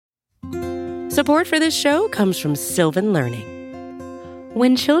Support for this show comes from Sylvan Learning.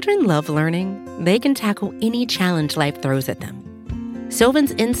 When children love learning, they can tackle any challenge life throws at them.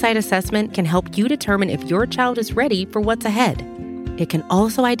 Sylvan's Insight Assessment can help you determine if your child is ready for what's ahead. It can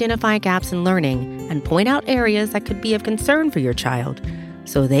also identify gaps in learning and point out areas that could be of concern for your child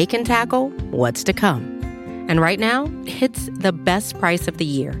so they can tackle what's to come. And right now, it's the best price of the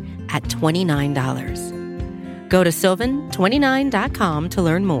year at $29. Go to sylvan29.com to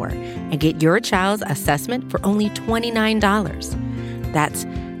learn more and get your child's assessment for only $29. That's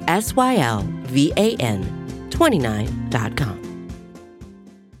SYLVAN 29.com.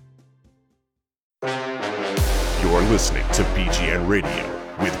 You're listening to BGN Radio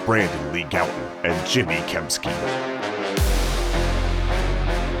with Brandon Lee Gowton and Jimmy Kempski.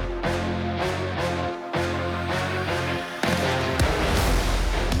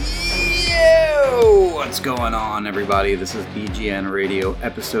 What's going on, everybody? This is BGN Radio,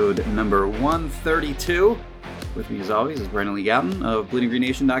 episode number 132. With me, as always, is Brandon Lee Gowton of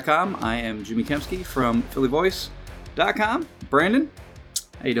BleedingGreenNation.com. I am Jimmy Kempski from PhillyVoice.com. Brandon,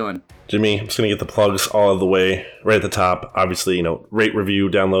 how you doing? Jimmy, I'm just going to get the plugs all of the way right at the top. Obviously, rate, review,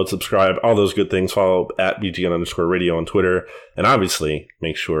 download, subscribe, all those good things. Follow at BGN_radio on Twitter. And obviously,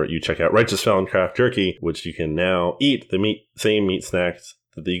 make sure you check out Righteous Felon Craft Jerky, which you can now eat the same meat snacks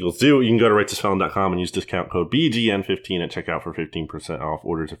that the Eagles do. You can go to righteousfelon.com and use discount code BGN15 at checkout for 15% off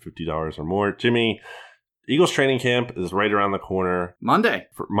orders of $50 or more. Jimmy, Eagles training camp is right around the corner. Monday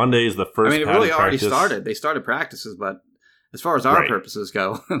is the first. it really already started. They started practices, but as far as our purposes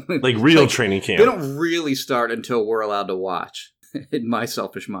go, like real training camp, they don't really start until we're allowed to watch. In my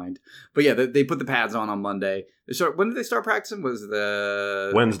selfish mind, but yeah, they put the pads on Monday. When did they start practicing? Was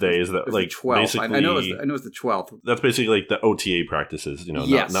the Wednesday? Is that like 12th? I know it's the 12th. That's basically like the OTA practices.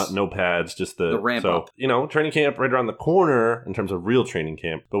 Yes. not no pads, just the ramp up. Training camp right around the corner in terms of real training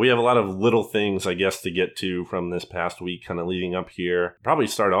camp. But we have a lot of little things, I guess, to get to from this past week, kind of leading up here. Probably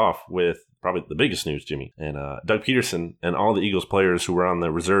start off with probably the biggest news, Jimmy, and Doug Peterson and all the Eagles players who were on the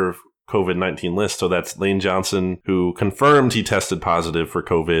reserve COVID-19 list. So that's Lane Johnson, who confirmed he tested positive for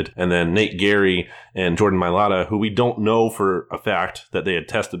COVID, and then Nate Gary and Jordan Mailata, who we don't know for a fact that they had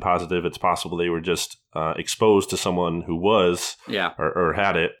tested positive. It's possible they were just exposed to someone who was or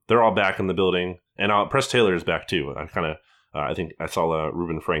had it. They're all back in the building, and Press Taylor is back too. I think I saw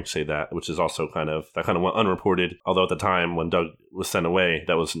Ruben Frank say that, which is also kind of went unreported. Although at the time when Doug was sent away,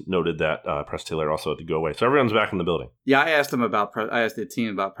 that was noted that Press Taylor also had to go away. So everyone's back in the building. Yeah, I asked the team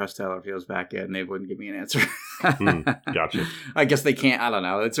about Press Taylor if he was back yet, and they wouldn't give me an answer. Gotcha. I guess they can't. I don't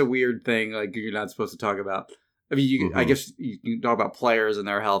know. It's a weird thing. Like, you're not supposed to talk about. I mean, I guess you can talk about players and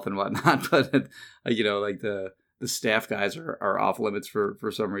their health and whatnot, but like the staff guys are off limits for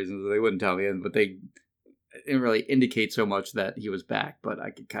some reason. So they wouldn't tell me, but they didn't really indicate so much that he was back, but I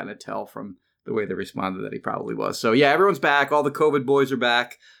could kind of tell from the way they responded that he probably was. So yeah, everyone's back. All the COVID boys are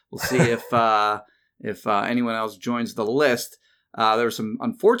back. We'll see if anyone else joins the list. There was some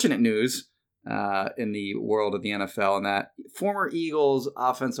unfortunate news in the world of the NFL, and that former Eagles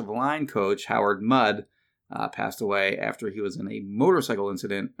offensive line coach Howard Mudd passed away after he was in a motorcycle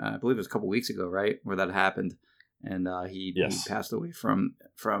incident. I believe it was a couple weeks ago, right, where that happened, and he passed away from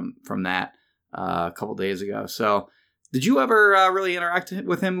that. A couple days ago. So did you ever really interact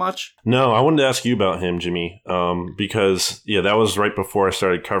with him much? No, I wanted to ask you about him, Jimmy, because that was right before I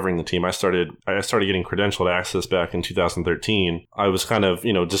started covering the team. I started getting credentialed access back in 2013. I was kind of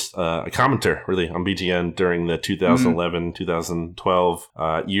just a commenter really on BGN during the 2011 2012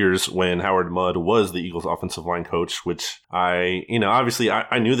 years when Howard Mudd was the Eagles offensive line coach, which I obviously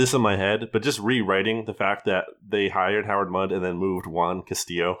I knew this in my head, but just rewriting the fact that they hired Howard Mudd and then moved Juan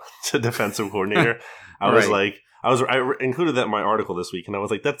Castillo to defensive coordinator, I was like, I included that in my article this week, and I was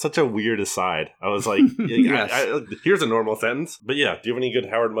like, that's such a weird aside. I was like, here's a normal sentence. But yeah, do you have any good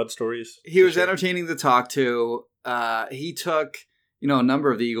Howard Mudd stories? He was entertaining to talk to. He took, a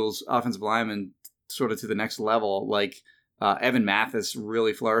number of the Eagles offensive linemen sort of to the next level. Like Evan Mathis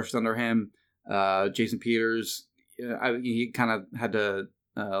really flourished under him. Jason Peters, he kind of had to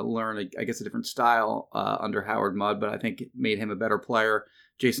learn, I guess, a different style under Howard Mudd, but I think it made him a better player.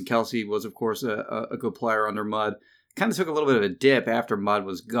 Jason Kelsey was, of course, a good player under Mudd. Kind of took a little bit of a dip after Mudd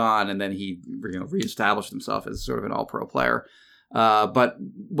was gone, and then he reestablished himself as sort of an all-pro player. But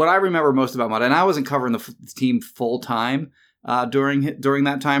what I remember most about Mudd, and I wasn't covering the team full-time during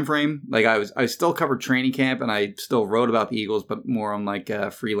that time frame. Like I still covered training camp, and I still wrote about the Eagles, but more on like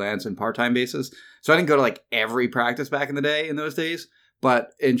a freelance and part-time basis. So I didn't go to like every practice back in the day in those days.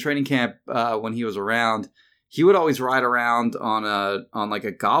 But in training camp, when he was around, he would always ride around on like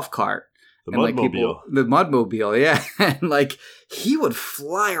a golf cart. The and like the Mudmobile, yeah. And like he would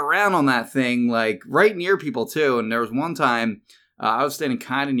fly around on that thing, like right near people too. And there was one time I was standing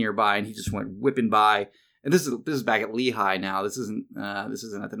kind of nearby, and he just went whipping by. And this is back at Lehigh now. This isn't at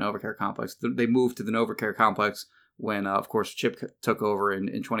the NovaCare complex. They moved to the NovaCare complex when, of course, Chip took over in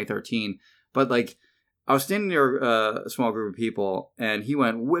 2013. But like I was standing near a small group of people, and he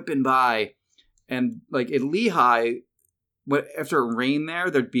went whipping by, and like at Lehigh. But after it rained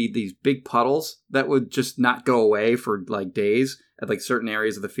there'd be these big puddles that would just not go away for like days at like certain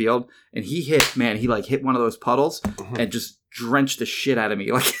areas of the field. And he hit one of those puddles and just drenched the shit out of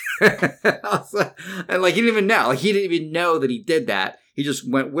me. Like, and like he didn't even know. Like he didn't even know that he did that. He just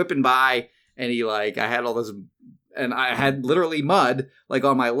went whipping by, and I had all this, and I had literally mud like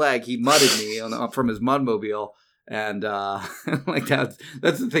on my leg. He mudded me from his Mudmobile. And like that's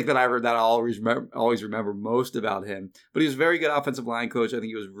the thing that I always remember most about him. But he was a very good offensive line coach. I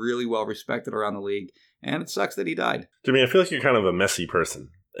think he was really well respected around the league. And it sucks that he died. Jimmy, I feel like you're kind of a messy person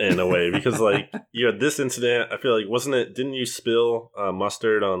in a way because like you had this incident. I feel like didn't you spill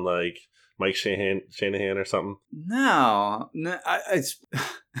mustard on like Mike Shanahan or something? No,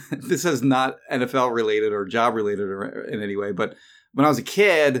 this is not NFL related or job related or in any way. But when I was a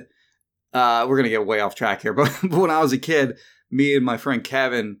kid. We're going to get way off track here, but when I was a kid, me and my friend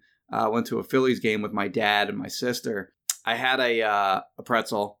Kevin went to a Phillies game with my dad and my sister. I had a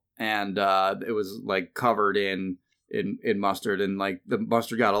pretzel, and it was like covered in mustard, and like the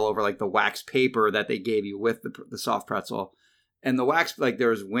mustard got all over like the wax paper that they gave you with the soft pretzel. And the wax, like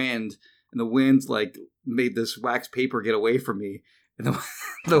there was wind, and the winds like made this wax paper get away from me. And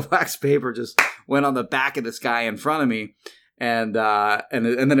the wax paper just went on the back of this guy in front of me. And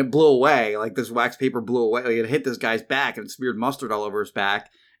then it blew away. Like this wax paper blew away. Like it hit this guy's back and it smeared mustard all over his back.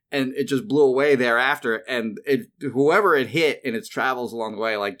 And it just blew away thereafter. And whoever it hit in its travels along the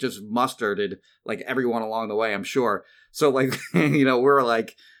way, like just mustarded like everyone along the way, I'm sure. So like, we're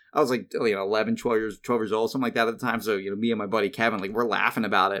like, I was like, 11, 12 years old, something like that at the time. So, me and my buddy Kevin, like we're laughing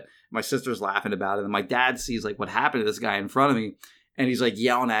about it. My sister's laughing about it. And my dad sees like what happened to this guy in front of me. And he's like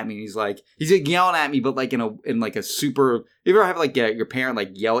yelling at me. And he's like yelling at me, but like in like a super. You ever have like your parent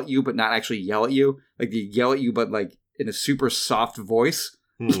like yell at you, but not actually yell at you? Like they yell at you, but like in a super soft voice.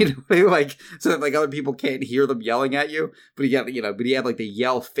 Like so that like other people can't hear them yelling at you. But he had like the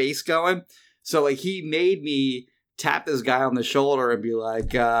yell face going. So like he made me tap this guy on the shoulder and be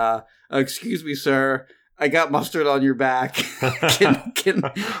like, "Excuse me, sir. I got mustard on your back. Can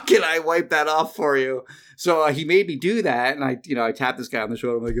I wipe that off for you?" So he made me do that, and I tapped this guy on the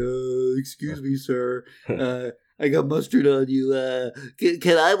shoulder. I'm like, "Excuse me, sir. I got mustard on you.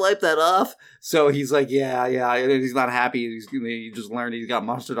 Can I wipe that off?" So he's like, "Yeah." And he's not happy. He just learned he's got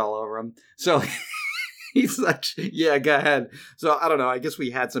mustard all over him. So he's like, "Yeah, go ahead." So I don't know. I guess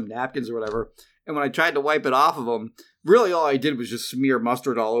we had some napkins or whatever. And when I tried to wipe it off of him, really all I did was just smear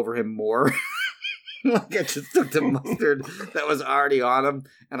mustard all over him more. Like I just took the mustard that was already on him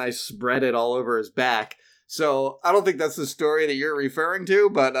and I spread it all over his back. So I don't think that's the story that you're referring to,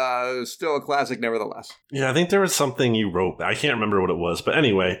 but still a classic nevertheless. Yeah, I think there was something you wrote. I can't remember what it was. But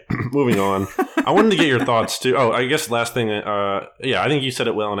anyway, moving on. I wanted to get your thoughts too. Oh, I guess last thing. I think you said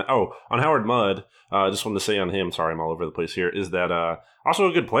it well. On Howard Mudd, I just wanted to say on him, sorry, I'm all over the place here, is that also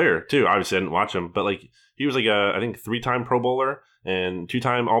a good player too. Obviously, I didn't watch him, but like he was like I think 3-time Pro Bowler and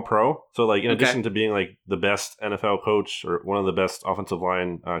 2-time All-Pro. So like in addition to being like the best NFL coach or one of the best offensive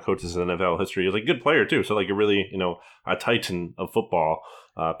line coaches in NFL history, he was like a good player too. So like a really, a titan of football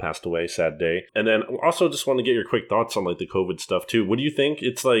passed away, sad day. And then also just want to get your quick thoughts on like the COVID stuff too. What do you think?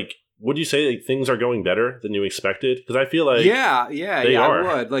 It's like, would you say like, things are going better than you expected? Because I feel like they are.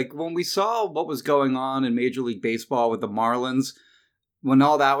 I would. Like when we saw what was going on in Major League Baseball with the Marlins, when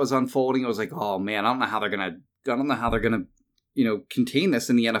all that was unfolding, it was like, oh man, I don't know how they're gonna contain this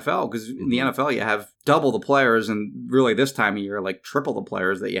in the NFL, because in the NFL you have double the players, and really this time of year like triple the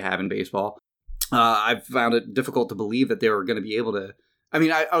players that you have in baseball. I found it difficult to believe that they were going to be able to. I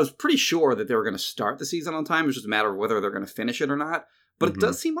mean, I was pretty sure that they were going to start the season on time. It's just a matter of whether they're going to finish it or not. But it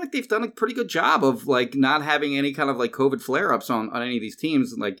does seem like they've done a pretty good job of like not having any kind of like COVID flare-ups on any of these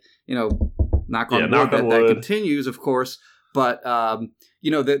teams. And like, knock on wood that continues, of course. But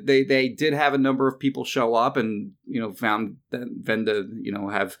they did have a number of people show up and found them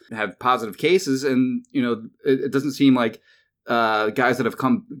to have positive cases, and it doesn't seem like guys have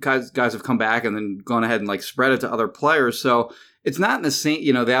come back and then gone ahead and like spread it to other players. So it's not in the same,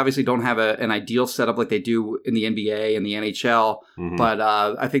 they obviously don't have an ideal setup like they do in the NBA and the NHL, but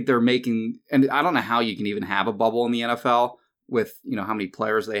I think they're making, and I don't know how you can even have a bubble in the NFL with, you know, how many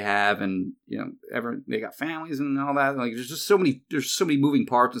players they have, and, you know, they got families and all that. Like, there's so many moving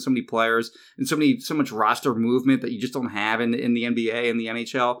parts and so many players and so much roster movement that you just don't have in the NBA and the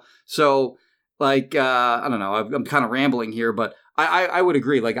NHL. So, like, I don't know, I'm kind of rambling here, but I would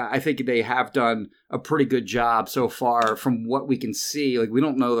agree. Like, I think they have done a pretty good job so far from what we can see. Like, we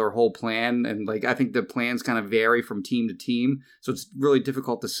don't know their whole plan, and, like, I think the plans kind of vary from team to team. So it's really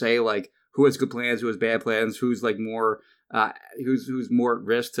difficult to say, like, who has good plans, who has bad plans, who's, like, more who's more at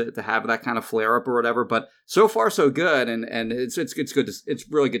risk to have that kind of flare up or whatever. But so far so good, and it's good. It's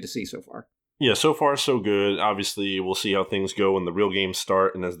really good to see so far. Yeah, so far so good. Obviously, we'll see how things go when the real games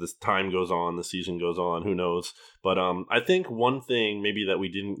start, and as this time goes on, the season goes on, who knows. But I think one thing maybe that we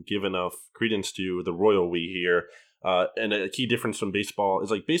didn't give enough credence to, the royal we here, and a key difference from baseball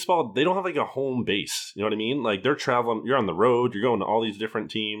is, like, baseball, they don't have, like, a home base. You know what I mean? Like, they're traveling, you're on the road, you're going to all these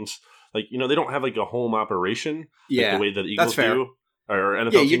different teams. Like, you know, they don't have, like, a home operation, like the way that Eagles do. Or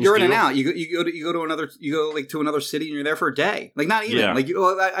NFL teams you're in do. and out. You go to another city and you're there for a day. Like, not even like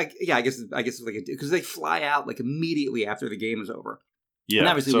I guess it's like because they fly out like immediately after the game is over. Yeah, and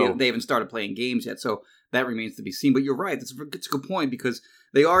obviously they haven't started playing games yet, so that remains to be seen. But you're right; it's a good point, because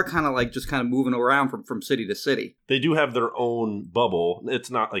they are kind of like just kind of moving around from city to city. They do have their own bubble. It's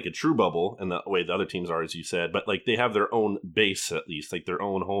not like a true bubble in the way the other teams are, as you said, but, like, they have their own base, at least, like their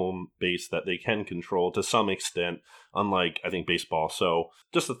own home base that they can control to some extent, unlike, I think, baseball. So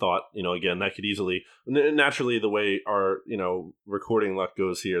just a thought, you know, again, that could easily, naturally, the way our, you know, recording luck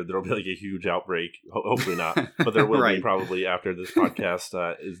goes here, there'll be like a huge outbreak. Hopefully not, but there will be probably after this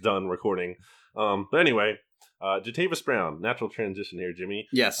podcast is done recording. But anyway, Jatavis Brown, natural transition here, Jimmy.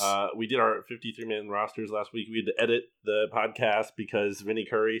 Yes. We did our 53-man rosters last week. We had to edit the podcast because Vinny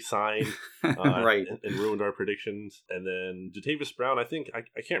Curry signed right. and ruined our predictions. And then Jatavis Brown, I think,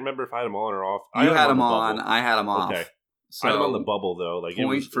 I can't remember if I had him on or off. You had him on. I had him off. Okay. So, I had him on the bubble, though. Like,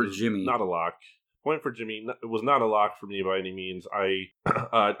 point for Jimmy. Not a lock. Point for Jimmy. It was not a lock for me by any means.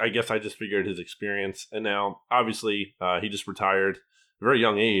 I guess I just figured his experience. And now, obviously, he just retired. Very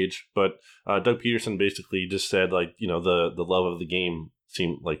young age, but Doug Peterson basically just said, like, you know, the love of the game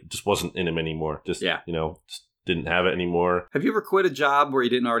seemed like just wasn't in him anymore. Just, you know, just didn't have it anymore. Have you ever quit a job where you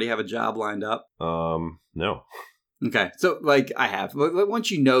didn't already have a job lined up? No. Okay. So, like, I have. Once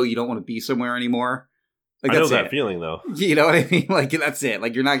you know you don't want to be somewhere anymore. Like, I know that feeling, though. You know what I mean? Like, that's it.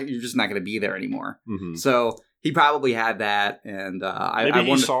 Like, you're just not going to be there anymore. Mm-hmm. So he probably had that, and maybe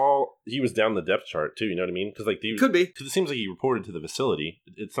he was down the depth chart too. You know what I mean? Because, like, could be, because it seems like he reported to the facility.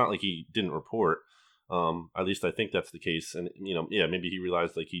 It's not like he didn't report. At least I think that's the case. And, you know, maybe he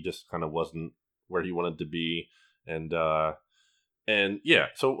realized, like, he just kind of wasn't where he wanted to be, and yeah.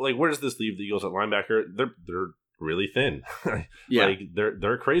 So, like, where does this leave the Eagles at linebacker? They're really thin. Yeah, like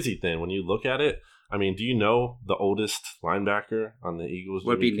they're crazy thin when you look at it. I mean, do you know the oldest linebacker on the Eagles?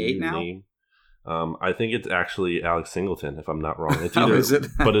 Would it be Nate now? I think it's actually Alex Singleton, if I'm not wrong. It's either, is it?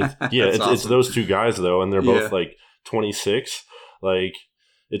 But it's awesome. It's those two guys, though, and they're both like 26. Like,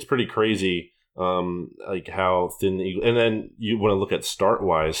 it's pretty crazy, like how thin the Eagles. And then you want to look at start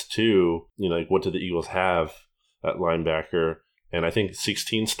wise too. You know, like, what do the Eagles have at linebacker? And I think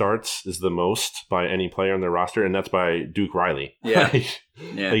 16 starts is the most by any player on their roster, and that's by Duke Riley. Yeah. Like,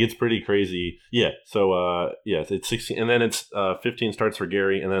 it's pretty crazy. Yeah. So, it's 16. And then it's 15 starts for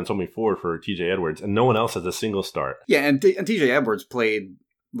Gary, and then it's only 4 for TJ Edwards. And no one else has a single start. Yeah, and TJ Edwards played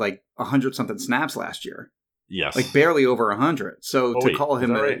like 100-something snaps last year. Yes. Like, barely over 100. So call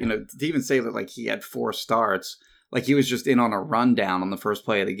him, right? You know, to even say that, like, he had 4 starts, like, he was just in on a rundown on the first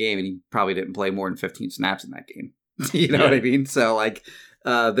play of the game, and he probably didn't play more than 15 snaps in that game. You know what I mean? So, like,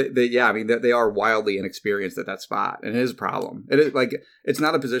 they are wildly inexperienced at that spot, and it is a problem. It is, like, it's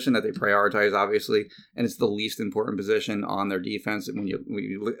not a position that they prioritize, obviously, and it's the least important position on their defense. And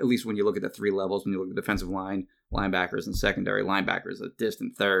at least when you look at the 3 levels, when you look at defensive line, linebackers, and secondary linebackers, a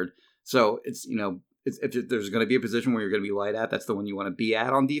distant third. So it's, you know, if there's going to be a position where you're going to be light at, that's the one you want to be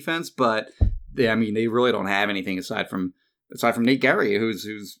at on defense. But they really don't have anything aside from Nate Gary, who's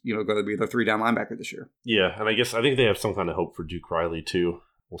you know, going to be the 3-down linebacker this year. Yeah, and I think they have some kind of hope for Duke Riley too.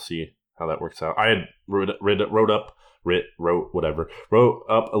 We'll see how that works out. I had wrote up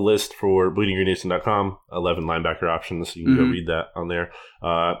a list for bleedinggreennation.com, 11 linebacker options. So you can go read that on there.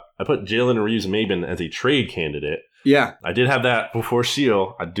 I put Jalen Reeves-Maybin as a trade candidate. Yeah. I did have that before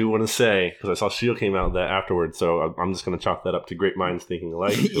Shield, I do want to say, because I saw Shield came out that afterwards, so I'm just going to chalk that up to great minds thinking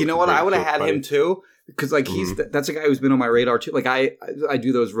alike. You know what? I would have had him too, because, like, that's a guy who's been on my radar too. Like, I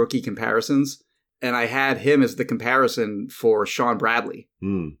do those rookie comparisons, and I had him as the comparison for Sean Bradley.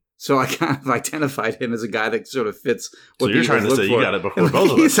 So I kind of identified him as a guy that sort of fits what so you're trying to say for. You got it before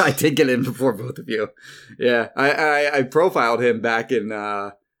both of us. I did get in before both of you. Yeah, I profiled him back in,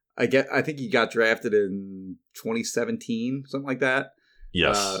 I think he got drafted in 2017, something like that.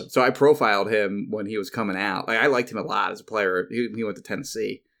 Yes. So I profiled him when he was coming out. Like, I liked him a lot as a player. He went to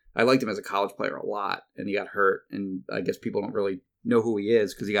Tennessee. I liked him as a college player a lot, and he got hurt. And I guess people don't really know who he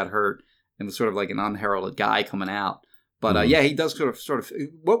is because he got hurt and was sort of like an unheralded guy coming out. But yeah, he does sort of.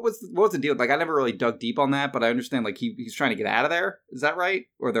 What was the deal? Like, I never really dug deep on that, but I understand like he's trying to get out of there. Is that right?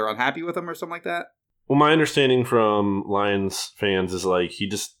 Or they're unhappy with him or something like that? Well, my understanding from Lions fans is like he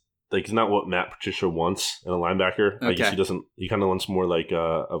just like he's not what Matt Patricia wants in a linebacker. I guess he doesn't. He kind of wants more like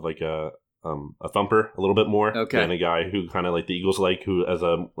a thumper a little bit more than a guy who kind of like the Eagles like, who as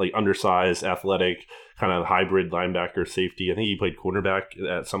a like undersized, athletic kind of hybrid linebacker safety. I think he played cornerback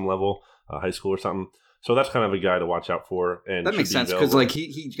at some level, high school or something. So that's kind of a guy to watch out for. And that makes sense because like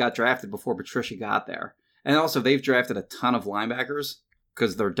he got drafted before Patricia got there, and also they've drafted a ton of linebackers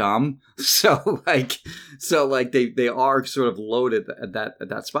because they're dumb. So they are sort of loaded at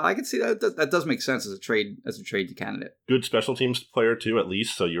that spot. I can see that does make sense as a trade candidate. Good special teams player too, at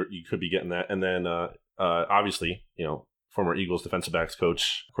least. So you could be getting that, and then obviously former Eagles defensive backs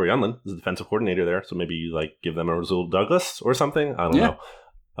coach Corey Unlin is the defensive coordinator there. So maybe you like give them a Rasul Douglas or something. I don't know.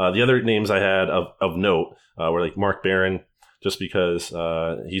 The other names I had of note were like Mark Barron, just because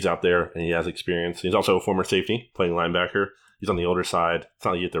he's out there and he has experience. He's also a former safety playing linebacker. He's on the older side. It's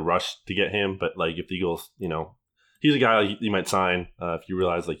not like you have to rush to get him, but like if the Eagles, he's a guy you might sign if you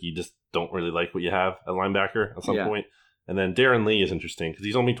realize like you just don't really like what you have at linebacker at some point. And then Darren Lee is interesting because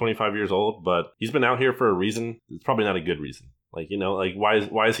he's only 25 years old, but he's been out here for a reason. It's probably not a good reason. Like,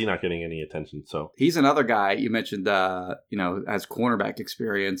 why is he not getting any attention? So he's another guy you mentioned, has cornerback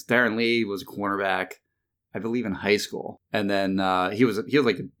experience. Darren Lee was a cornerback, I believe, in high school. And then he was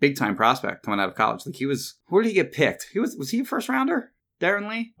like a big time prospect coming out of college. Like where did he get picked? Was he a first rounder? Darren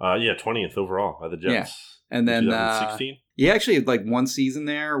Lee? 20th overall by the Jets. Yeah. And then 2016. He actually had like one season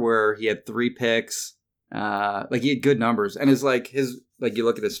there where he had 3 picks. Like he had good numbers. And his you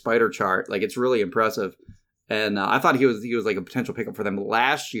look at his spider chart, like it's really impressive. And I thought he was like a potential pickup for them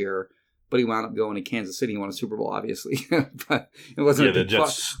last year, but he wound up going to Kansas City and won a Super Bowl, obviously. But it wasn't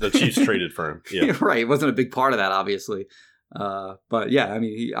the Chiefs traded for him. Yeah, right. It wasn't a big part of that, obviously. But yeah, I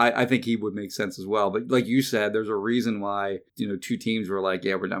mean, I think he would make sense as well. But like you said, there's a reason why 2 teams were like,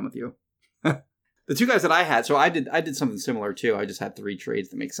 yeah, we're done with you. The 2 guys that I had, so I did something similar too. I just had 3 trades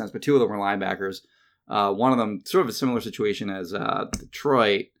that make sense, but 2 of them were linebackers. One of them sort of a similar situation as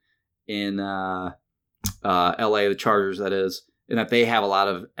Detroit in LA, the Chargers, that is, in that they have a lot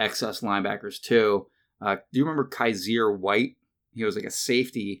of excess linebackers too. Do you remember Kaiser White? He was like a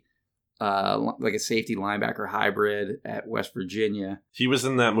safety linebacker hybrid at West Virginia. He was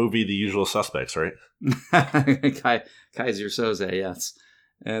in that movie, The Usual Suspects, right? Kaiser Soze, yes.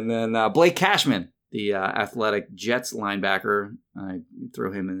 And then Blake Cashman, the athletic Jets linebacker. I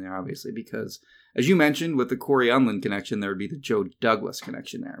throw him in there, obviously, because, as you mentioned, with the Corey Unlin connection, there would be the Joe Douglas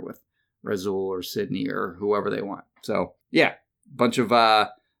connection there with Rasul or Sidney or whoever they want. So, yeah, bunch of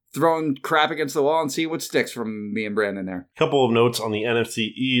throwing crap against the wall and see what sticks from me and Brandon there. Couple of notes on the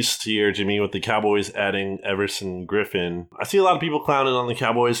NFC East here, Jimmy, with the Cowboys adding Everson Griffin. I see a lot of people clowning on the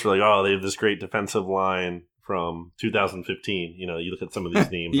Cowboys for like, oh, they have this great defensive line from 2015. You look at some of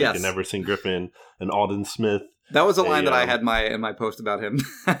these names, yes. Like an Everson Griffin, and Alden Smith. That was a line that I had in my post about him.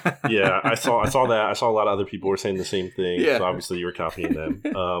 Yeah, I saw that. I saw a lot of other people were saying the same thing. Yeah. So obviously you were copying them.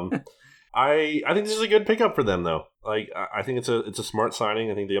 I think this is a good pickup for them, though. Like, I think it's a smart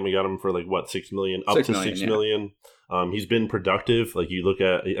signing. I think they only got him for like what, $6 million, up to $6 million. He's been productive. Like you look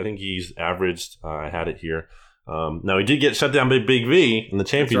at, I think he's averaged. I had it here. Now he did get shut down by Big V in the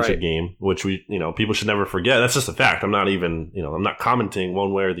championship game, which people should never forget. That's just a fact. I'm not even I'm not commenting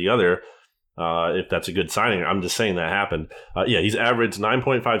one way or the other if that's a good signing. I'm just saying that happened. He's averaged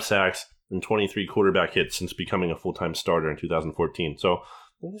 9.5 sacks and 23 quarterback hits since becoming a full-time starter in 2014. So.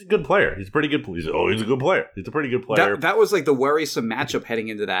 He's a good player. He's pretty good. He's a good player. He's a pretty good player. That was like the worrisome matchup heading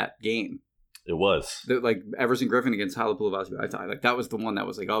into that game. It was. Like Everson Griffin against Halapoulivaati. I thought like that was the one that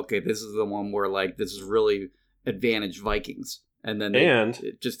was like, okay, this is the one where like this is really advantage Vikings. And then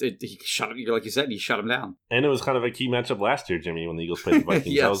he shut him. Like you said, he shut him down. And it was kind of a key matchup last year, Jimmy, when the Eagles played the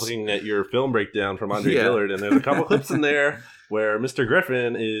Vikings. Yes. I was looking at your film breakdown from Andre Dillard, and there's a couple clips in there where Mr.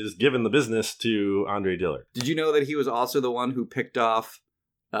 Griffin is giving the business to Andre Dillard. Did you know that he was also the one who picked off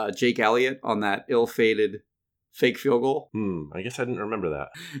Jake Elliott on that ill-fated fake field goal? I guess I didn't remember that.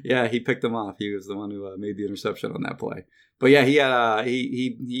 Yeah, he picked him off. He was the one who made the interception on that play. But yeah,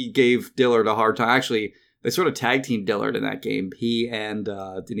 he gave Dillard a hard time. Actually, they sort of tag team Dillard in that game. He and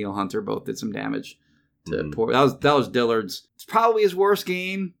Daniil Hunter both did some damage to poor. That was Dillard's. It's probably his worst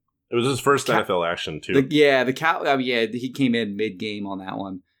game. It was his first NFL action too. He came in mid game on that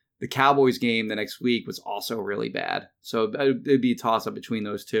one. The Cowboys game the next week was also really bad. So it'd be a toss up between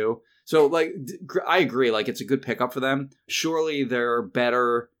those two. So like I agree, like it's a good pickup for them. Surely they're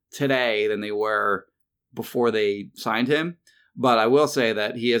better today than they were before they signed him. But I will say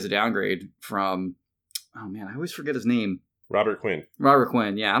that he has a downgrade from, oh man, I always forget his name. Robert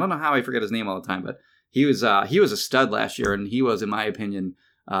Quinn. Yeah, I don't know how I forget his name all the time, but he was a stud last year, and he was, in my opinion,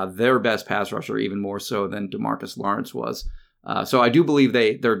 their best pass rusher, even more so than DeMarcus Lawrence was. So I do believe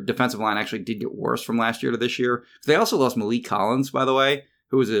their defensive line actually did get worse from last year to this year. They also lost Malik Collins, by the way,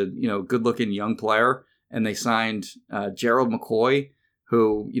 who was a good-looking young player, and they signed Gerald McCoy,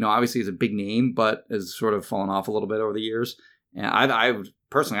 who obviously is a big name, but has sort of fallen off a little bit over the years. And I would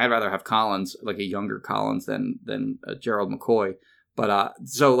personally, I'd rather have Collins, like a younger Collins, than Gerald McCoy. But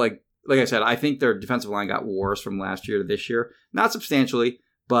so like I said, I think their defensive line got worse from last year to this year, not substantially,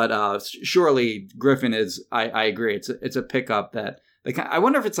 but surely Griffin is. I agree. It's a pickup that I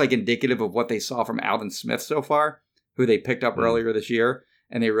wonder if it's like indicative of what they saw from Alvin Smith so far, who they picked up earlier this year,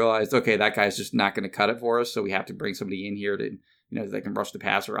 and they realized, okay, that guy's just not going to cut it for us, so we have to bring somebody in here to they can rush the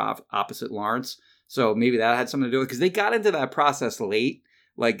passer off opposite Lawrence. So maybe that had something to do with it, because they got into that process late.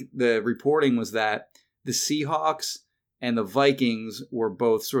 Like the reporting was that the Seahawks and the Vikings were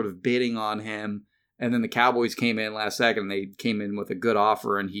both sort of bidding on him, and then the Cowboys came in last second, and they came in with a good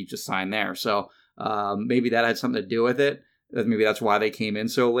offer, and he just signed there. So maybe that had something to do with it. Maybe that's why they came in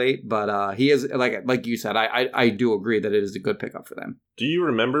so late. But he is, like you said, I do agree that it is a good pickup for them. Do you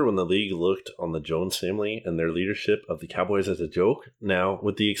remember when the league looked on the Jones family and their leadership of the Cowboys as a joke? Now,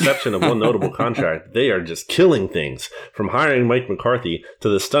 with the exception of one notable contract, they are just killing things. From hiring Mike McCarthy to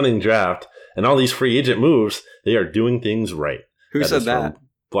the stunning draft and all these free agent moves, they are doing things right. Who said that?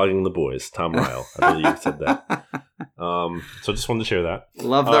 Blogging the Boys, Tom Ryle, I believe said that. So just wanted to share that.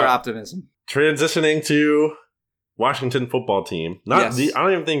 Love their optimism. Transitioning to Washington football team. Yes. I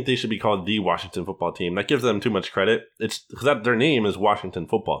don't even think they should be called the Washington football team. That gives them too much credit. It's because their name is Washington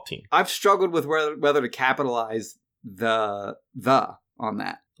football team. I've struggled with whether to capitalize the on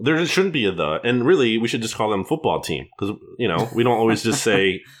that. There shouldn't be a the, and really we should just call them football team, because we don't always just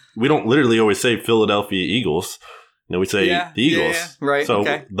say, we don't literally always say Philadelphia Eagles. We say the Eagles. Yeah, right. So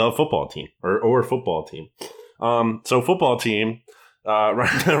okay. The football team or football team. So football team,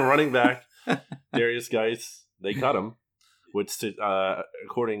 running back Darius Geis. They cut him, which,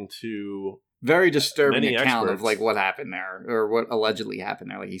 according to very disturbing account experts, of like what happened there, or what allegedly happened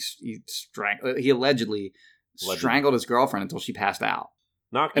there. Like he allegedly strangled his girlfriend until she passed out.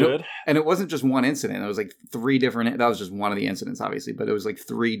 Not good. And it wasn't just one incident. It was like three different. That was just one of the incidents, obviously, but it was like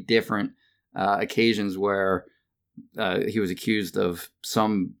three different occasions where he was accused of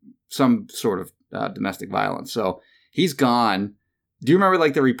some sort of domestic violence. So he's gone. Do you remember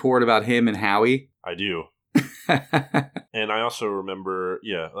like the report about him and Howie? I do. And I also remember,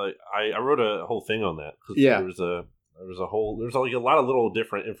 I wrote a whole thing on that. Yeah. There was like a lot of little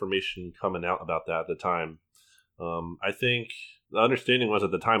different information coming out about that at the time. I think the understanding was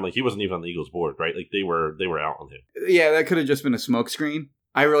at the time, like, he wasn't even on the Eagles board, right? Like they were out on him. Yeah, that could have just been a smokescreen.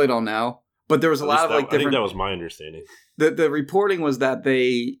 I really don't know. But there was a lot of like different. I think that was my understanding. The reporting was that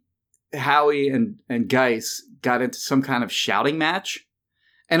Howie and Geis got into some kind of shouting match.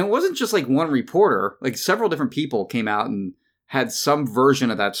 And it wasn't just like one reporter, like several different people came out and had some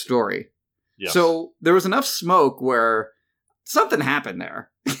version of that story. Yes. So there was enough smoke where something happened there,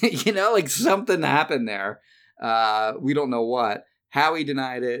 like something happened there. We don't know what. Howie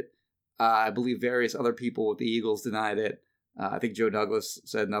denied it. I believe various other people with the Eagles denied it. I think Joe Douglas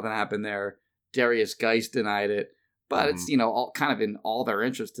said nothing happened there. Darius Geis denied it, but it's, all kind of in all their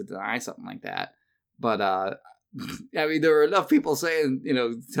interest to deny something like that. But, I mean, there were enough people saying,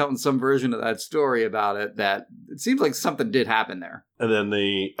 telling some version of that story about it that it seems like something did happen there. And then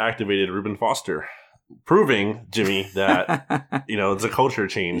they activated Reuben Foster, proving, Jimmy, that, it's a culture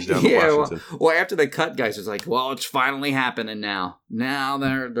change down in Washington. Well, after they cut guys, it's like, well, it's finally happening now. Now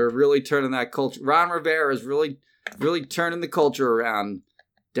they're really turning that culture. Ron Rivera is really, really turning the culture around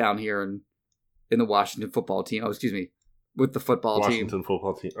down here in the Washington football team. Oh, excuse me, with the football team. Washington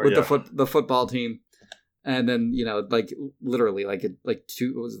football team. With the football team. And then, like literally like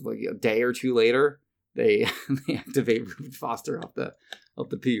a day or two later, they activate Reuben Foster off the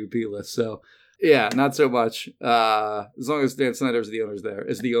PUP list. So yeah, not so much. As long as Dan Snyder is the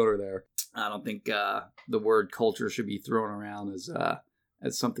owner there, I don't think the word culture should be thrown around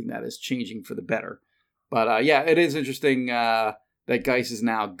as something that is changing for the better. But it is interesting that Geis is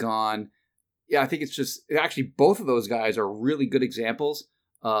now gone. I think it's just actually both of those guys are really good examples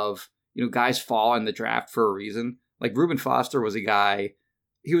of, guys fall in the draft for a reason. Like Reuben Foster was a guy,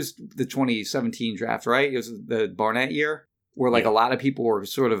 he was the 2017 draft, right? It was the Barnett year where a lot of people were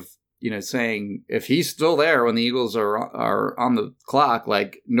sort of, saying if he's still there when the Eagles are on the clock,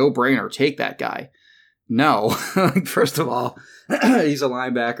 no brainer, take that guy. No, first of all, he's a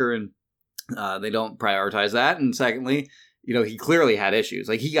linebacker and they don't prioritize that. And secondly, he clearly had issues.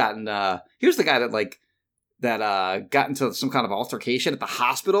 He was the guy that got into some kind of altercation at the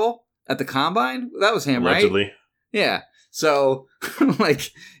hospital at the combine. That was him, allegedly. Right? Yeah. So,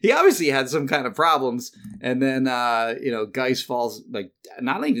 he obviously had some kind of problems. And then, Geis falls,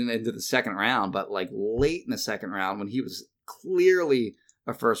 not even into the second round, but, late in the second round when he was clearly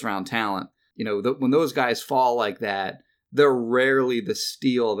a first-round talent. When those guys fall like that, they're rarely the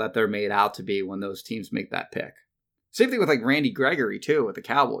steal that they're made out to be when those teams make that pick. Same thing with, Randy Gregory, too, with the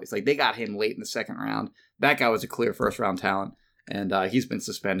Cowboys. They got him late in the second round. That guy was a clear first-round talent. And he's been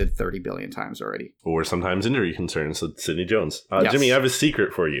suspended 30 billion times already. Or sometimes injury concerns with Sidney Jones. Yes. Jimmy, I have a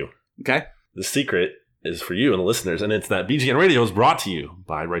secret for you. Okay. The secret is for you and the listeners, and it's that BGN Radio is brought to you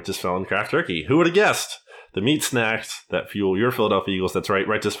by Righteous Felon Craft Jerky. Who would have guessed? The meat snacks that fuel your Philadelphia Eagles. That's right,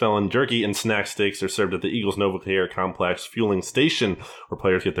 Righteous Felon Jerky and Snack Steaks are served at the Eagles NovaCare Complex Fueling Station, where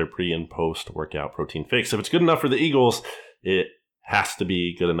players get their pre- and post-workout protein fix. If it's good enough for the Eagles, it has to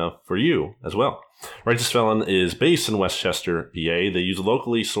be good enough for you as well. Righteous Felon is based in Westchester, PA. They use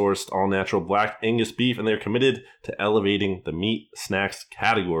locally sourced all-natural black Angus beef, and they're committed to elevating the meat snacks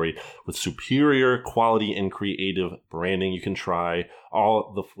category with superior quality and creative branding. You can try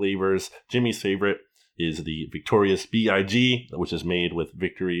all the flavors. Jimmy's favorite is the Victorious BIG, which is made with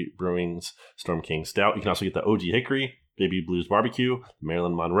Victory Brewing's Storm King Stout. You can also get the OG Hickory, Baby Blues Barbecue,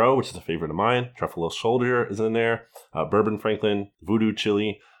 Maryland Monroe, which is a favorite of mine. Truffalo Soldier is in there. Bourbon Franklin, Voodoo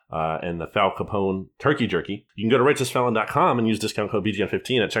Chili, and the Fal Capone Turkey Jerky. You can go to righteousfelon.com and use discount code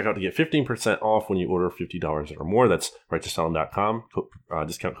BGN15 at checkout to get 15% off when you order $50 or more. That's righteousfelon.com,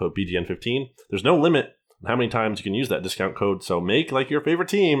 discount code BGN15. There's no limit on how many times you can use that discount code, so make like your favorite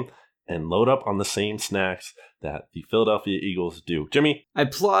team and load up on the same snacks that the Philadelphia Eagles do. Jimmy? I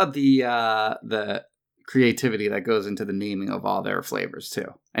applaud the creativity that goes into the naming of all their flavors,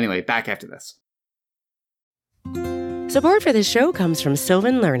 too. Anyway, back after this. Support for this show comes from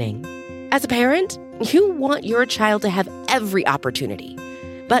Sylvan Learning. As a parent, you want your child to have every opportunity,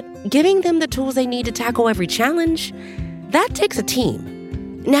 but giving them the tools they need to tackle every challenge, that takes a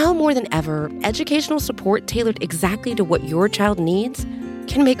team. Now more than ever, educational support tailored exactly to what your child needs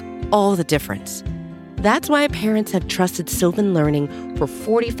can make all the difference. That's why parents have trusted Sylvan Learning for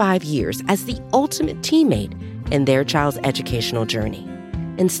 45 years as the ultimate teammate in their child's educational journey,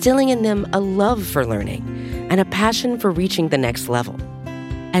 instilling in them a love for learning and a passion for reaching the next level.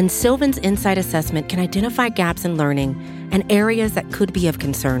 And Sylvan's Insight Assessment can identify gaps in learning and areas that could be of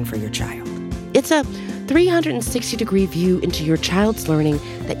concern for your child. It's a 360-degree view into your child's learning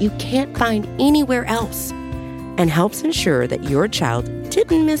that you can't find anywhere else, and helps ensure that your child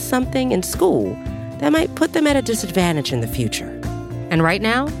didn't miss something in school that might put them at a disadvantage in the future. And right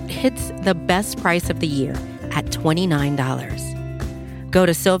now, it's the best price of the year at $29. Go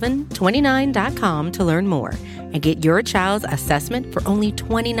to sylvan29.com to learn more and get your child's assessment for only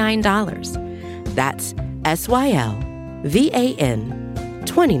 $29. That's SYLVAN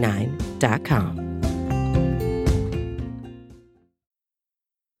 29.com.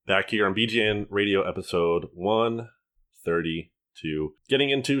 Back here on BGN Radio episode 132. Getting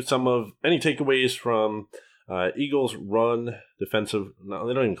into some of any takeaways from Eagles run defensive, no,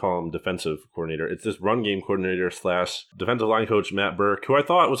 they don't even call him defensive coordinator. It's this run game coordinator / defensive line coach, Matt Burke, who I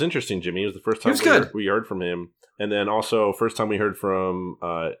thought was interesting, Jimmy. It was the first time we heard from him. And then also first time we heard from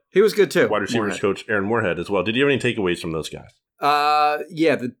he was good too. Wide receivers coach Aaron Moorehead as well. Did you have any takeaways from those guys?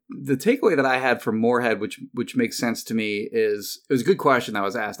 Yeah, the takeaway that I had from Moorehead, which makes sense to me, is it was a good question that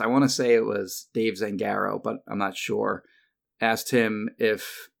was asked. I want to say it was Dave Zangaro, but I'm not sure. Asked him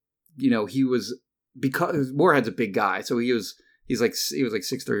if, he was, because Moorehead's a big guy, so he was like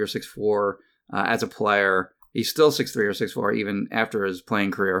 6'3" or 6'4" as a player. He's still 6'3" or 6'4" even after his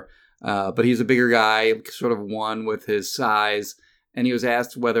playing career. But he's a bigger guy, sort of won with his size. And he was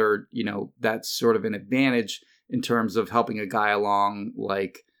asked whether, that's sort of an advantage in terms of helping a guy along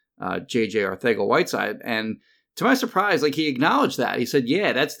like J.J. Arcega-Whiteside. And to my surprise, he acknowledged that. He said,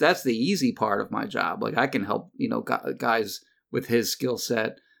 yeah, that's the easy part of my job. I can help, guys with his skill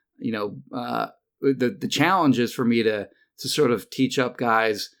set. The challenge is for me to sort of teach up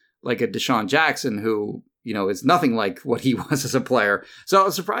guys like a Deshaun Jackson who, is nothing like what he was as a player. So I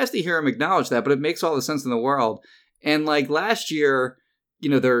was surprised to hear him acknowledge that, but it makes all the sense in the world. And last year,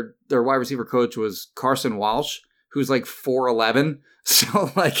 their wide receiver coach was Carson Walsh, who's like 4'11".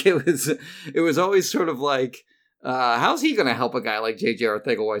 So like it was always sort of like, how's he going to help a guy like JJ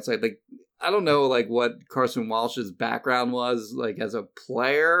Arcega-Whiteside? Like, I don't know like what Carson Walsh's background was like as a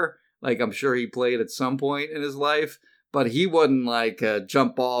player. Like, I'm sure he played at some point in his life, but he wasn't like a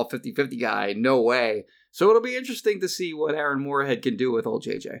jump ball 50-50 guy. No way. So it'll be interesting to see what Aaron Moorehead can do with old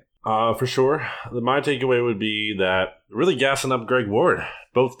JJ. For sure. My takeaway would be that really gassing up Greg Ward,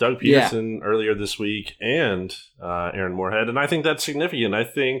 both Doug Peterson earlier this week and Aaron Moorehead. And I think that's significant. I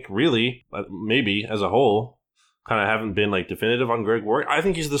think really, maybe as a whole, kind of haven't been like definitive on Greg Ward. I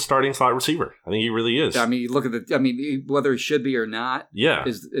think he's the starting slot receiver. I think he really is. I mean, look at whether he should be or not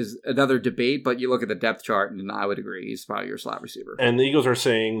is another debate, but you look at the depth chart and I would agree he's probably your slot receiver. And the Eagles are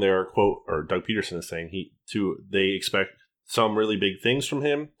saying their quote, or Doug Peterson is saying they expect some really big things from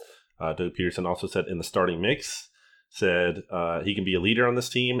him. Doug Peterson also said in the starting mix, said he can be a leader on this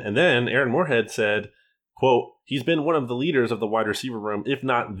team. And then Aaron Moorehead said, quote, he's been one of the leaders of the wide receiver room, if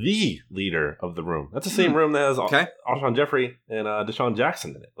not the leader of the room. That's the same room that has Alshon Jeffrey and Deshaun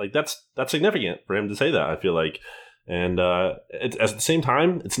Jackson in it. Like, that's significant for him to say that, I feel like. And at the same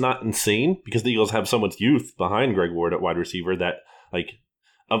time, it's not insane because the Eagles have so much youth behind Greg Ward at wide receiver that, like,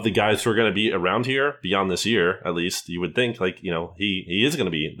 of the guys who are going to be around here beyond this year, at least, you would think, like, he is going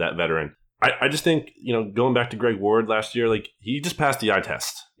to be that veteran. I just think, going back to Greg Ward last year, like, he just passed the eye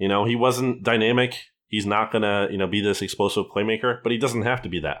test. He wasn't dynamic. He's not going to, be this explosive playmaker, but he doesn't have to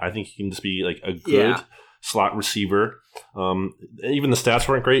be that. I think he can just be like a good slot receiver. Even the stats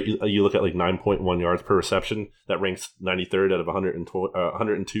weren't great. You look at like 9.1 yards per reception. That ranks 93rd out of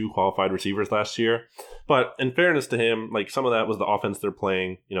 102 qualified receivers last year. But in fairness to him, like some of that was the offense they're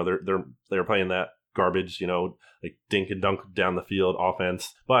playing. They're playing that garbage, like dink and dunk down the field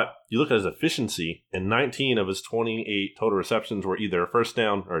offense. But you look at his efficiency, and 19 of his 28 total receptions were either a first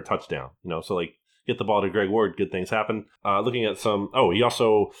down or a touchdown. So like, get the ball to Greg Ward, good things happen. Looking at he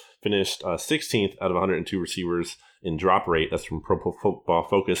also finished 16th out of 102 receivers in drop rate. That's from Pro Football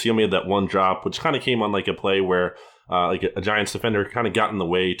Focus. He only had that one drop, which kind of came on like a play where like a Giants defender kind of got in the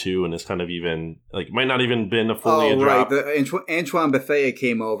way too, and it's kind of even like might not even been a fully a drop. Right. Antoine Bethea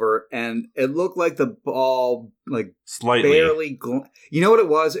came over, and it looked like the ball like slightly barely. You know what it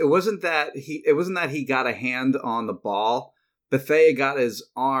was? It wasn't that he got a hand on the ball. Bethea got his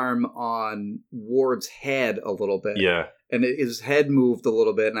arm on Ward's head a little bit. Yeah. And his head moved a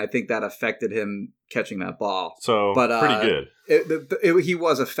little bit, and I think that affected him catching that ball. So, pretty good. He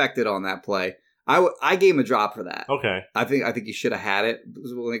was affected on that play. I gave him a drop for that. Okay. I think he should have had it.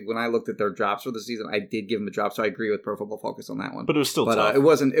 Like when I looked at their drops for the season, I did give him a drop, so I agree with Pro Football Focus on that one. But it was still tough. It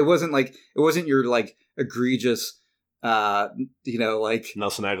wasn't your like egregious like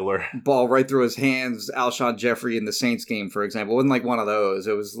Nelson Aguilar ball right through his hands, Alshon Jeffrey in the Saints game, for example. It wasn't like one of those.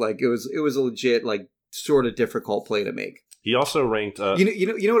 It was a legit, like, sort of difficult play to make. He also ranked you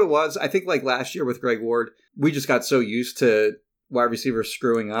know what it was? I think like last year with Greg Ward, we just got so used to wide receivers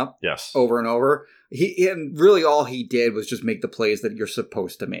screwing up over and over. And really all he did was just make the plays that you're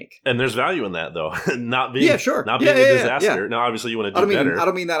supposed to make. And there's value in that, though. Not being a disaster. Yeah. Now, obviously, you want to do better. I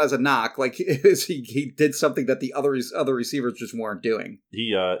don't mean that as a knock. Like, he did something that the other receivers just weren't doing.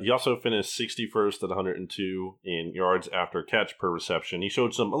 He also finished 61st at 102 in yards after catch per reception. He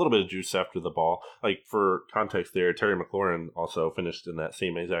showed a little bit of juice after the ball. Like, for context there, Terry McLaurin also finished in that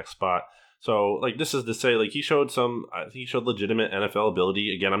same exact spot. So, like, this is to say, like, I think he showed legitimate NFL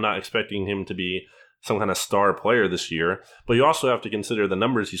ability. Again, I'm not expecting him to be some kind of star player this year, but you also have to consider the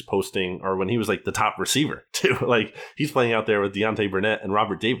numbers he's posting are when he was like the top receiver too. Like he's playing out there with Deontay Burnett and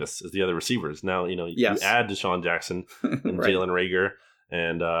Robert Davis as the other receivers. Now, you add Deshaun Jackson and right. Jalen Reagor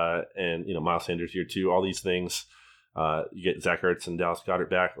and Miles Sanders here too, all these things. You get Zach Ertz and Dallas Goedert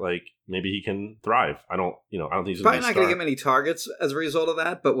back. Like maybe he can thrive. I don't think he's probably not going to get many targets as a result of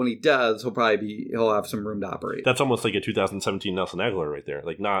that. But when he does, he'll have some room to operate. That's almost like a 2017 Nelson Aguilar right there.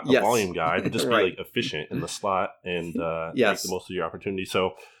 Like not a volume guy, but just right. be like efficient in the slot and make the most of your opportunity.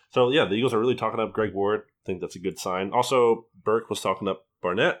 So yeah, the Eagles are really talking up Greg Ward. I think that's a good sign. Also, Burke was talking up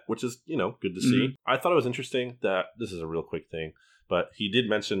Barnett, which is good to see. I thought it was interesting that this is a real quick thing. But he did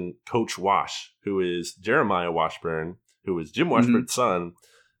mention Coach Wash, who is Jeremiah Washburn, who is Jim Washburn's son,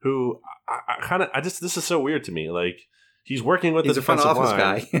 who this is so weird to me. Like, he's working with the defensive line. He's a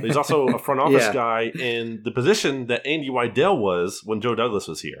front office guy. He's also a front office guy in the position that Andy Weidel was when Joe Douglas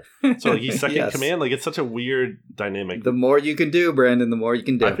was here. So, like, he's second command. Like, it's such a weird dynamic. The more you can do, Brandon, the more you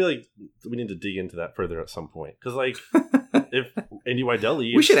can do. I feel like we need to dig into that further at some point. Because, like, if Andy Weidel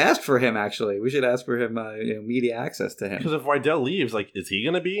leaves... We should ask for him, actually. We should ask for him media access to him. Because if Weidel leaves, like, is he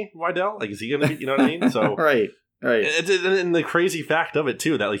going to be Weidel? Like, is he going to be... You know what I mean? So right. Right. And the crazy fact of it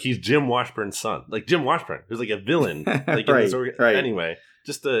too, that like he's Jim Washburn's son, like Jim Washburn, who's like a villain, like in this anyway.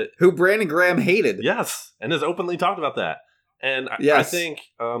 Just who Brandon Graham hated. Yes, and has openly talked about that. And I think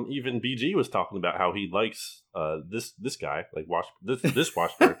even BG was talking about how he likes this guy, like this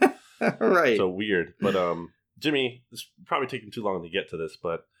Washburn. Right. So weird. But Jimmy, it's probably taking too long to get to this,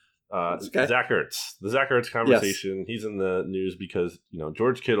 but Zach Ertz. The Zach Ertz conversation, he's in the news because,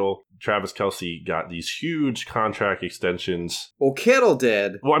 George Kittle, Travis Kelce got these huge contract extensions. Well, Kittle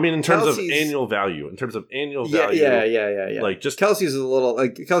did. Well, I mean, in terms of annual value. Yeah. Like just Kelce's a little,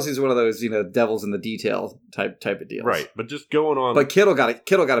 Kelce's one of those, devils in the detail type of deals. Right. But just going on. But Kittle got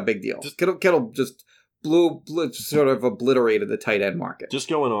a big deal. Kittle just blew sort of obliterated the tight end market. Just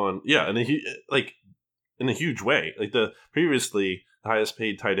going on. Yeah. And in a huge way. Like previously, the highest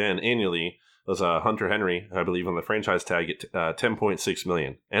paid tight end annually was Hunter Henry, I believe, on the franchise tag at $10.6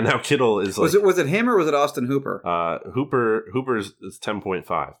 million. And now Kittle is like... Was it him or was it Austin Hooper? Hooper's is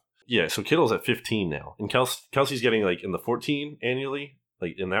 10.5. Yeah, so Kittle's at 15 now. And Kelsey's getting like in the 14 annually,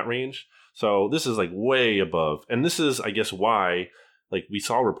 like in that range. So this is like way above. And this is, I guess, why like we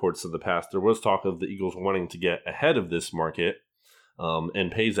saw reports in the past. There was talk of the Eagles wanting to get ahead of this market.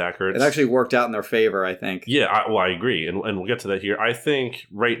 And pay Zach Ertz. It actually worked out in their favor, I think. Yeah, I agree. And we'll get to that here. I think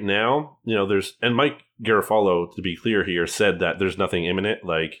right now, there's... And Mike Garafolo, to be clear here, said that there's nothing imminent.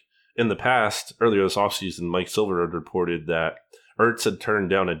 Like, in the past, earlier this offseason, Mike Silver had reported that Ertz had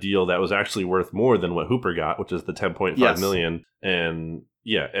turned down a deal that was actually worth more than what Hooper got, which is the $10.5 million. And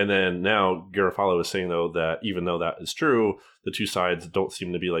yeah, and then now Garafolo is saying, though, that even though that is true, the two sides don't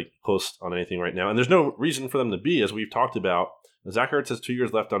seem to be, like, close on anything right now. And there's no reason for them to be, as we've talked about. Zach Ertz has 2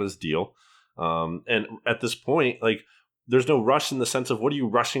 years left on his deal. And at this point, like, there's no rush in the sense of what are you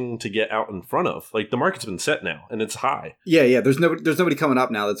rushing to get out in front of? Like, the market's been set now, and it's high. Yeah. There's nobody coming up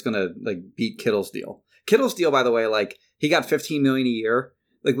now that's going to, like, beat Kittle's deal. Kittle's deal, by the way, like, he got $15 million a year.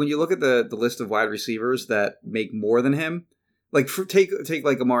 Like, when you look at the list of wide receivers that make more than him, like, take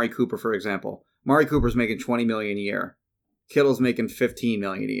like Amari Cooper, for example. Amari Cooper's making $20 million a year. Kittle's making $15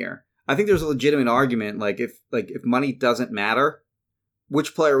 million a year. I think there's a legitimate argument, if money doesn't matter,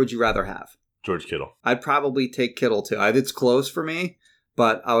 which player would you rather have? George Kittle. I'd probably take Kittle too. It's close for me,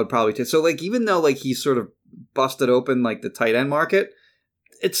 but I would probably take. So like, even though like he's sort of busted open like the tight end market,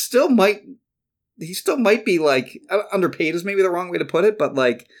 he still might be like underpaid is maybe the wrong way to put it, but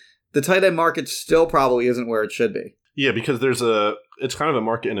like the tight end market still probably isn't where it should be. Yeah, because it's kind of a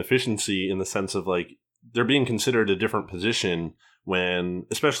market inefficiency in the sense of like they're being considered a different position when,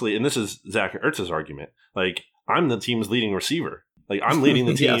 especially, and this is Zach Ertz's argument, like I'm the team's leading receiver. Like I'm leading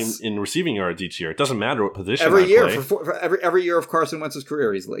the team in receiving yards each year. It doesn't matter what position every I year play. for every year of Carson Wentz's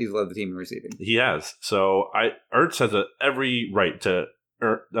career, he's led the team in receiving. He has. So Ertz has every right to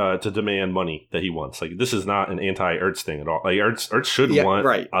demand money that he wants. Like this is not an anti-Ertz thing at all. Like Ertz should want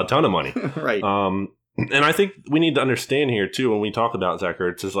a ton of money. Right. And I think we need to understand here too when we talk about Zach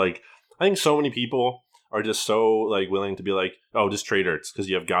Ertz is like I think so many people are just so like willing to be like, oh, just trade Ertz because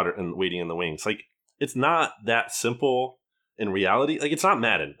you have Goddard and waiting in the wings. Like it's not that simple in reality. Like it's not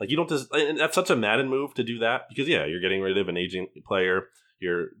Madden. Like you don't just. And that's such a Madden move to do that because you're getting rid of an aging player.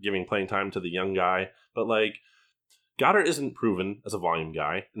 You're giving playing time to the young guy. But like Goddard isn't proven as a volume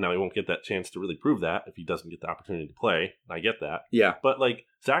guy. Now he won't get that chance to really prove that if he doesn't get the opportunity to play. I get that. Yeah. But like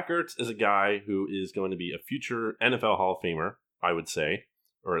Zach Ertz is a guy who is going to be a future NFL Hall of Famer, I would say,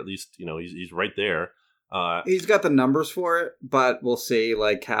 or at least he's right there. He's got the numbers for it, but we'll see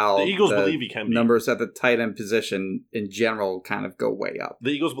like how the Eagles believe he can be. Numbers at the tight end position in general kind of go way up.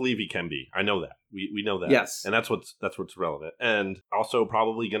 The Eagles believe he can be. I know that. We know that. Yes. And that's what's relevant. And also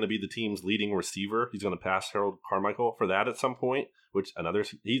probably going to be the team's leading receiver. He's going to pass Harold Carmichael for that at some point, which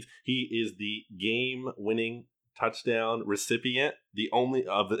he is the game-winning touchdown recipient, the only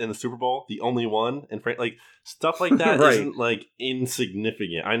in the Super Bowl, the only one, and like stuff like that isn't like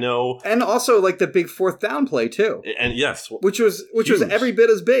insignificant. I know, and also like the big fourth down play too, and yes, which was every bit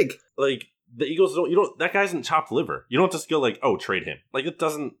as big. Like the Eagles that guy's in chopped liver. You don't just go like, oh, trade him. Like it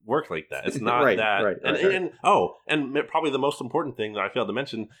doesn't work like that. It's not and probably the most important thing that I failed to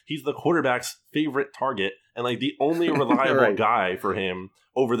mention, he's the quarterback's favorite target and like the only reliable guy for him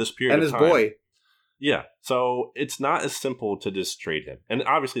over this period of time. And his boy. Yeah, so it's not as simple to just trade him. And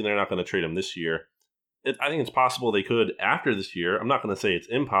obviously they're not going to trade him this year. I think it's possible they could after this year. I'm not going to say it's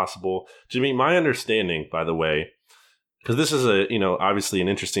impossible. Jimmy, my understanding, by the way, because this is obviously an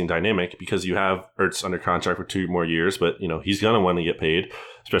interesting dynamic because you have Ertz under contract for 2 more years, but, he's going to want to get paid,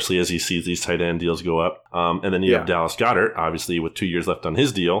 especially as he sees these tight end deals go up. And then you have Dallas Goedert, obviously, with 2 years left on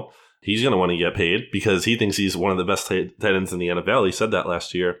his deal. He's going to want to get paid because he thinks he's one of the best tight ends in the NFL. He said that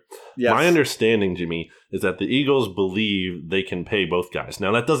last year. Yes. My understanding, Jimmy, is that the Eagles believe they can pay both guys.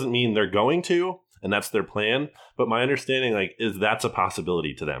 Now, that doesn't mean they're going to, and that's their plan. But my understanding, is that's a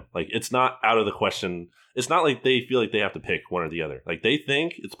possibility to them. It's not out of the question. It's not like they feel like they have to pick one or the other. They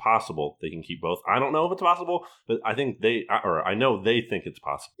think it's possible they can keep both. I don't know if it's possible, but I know they think it's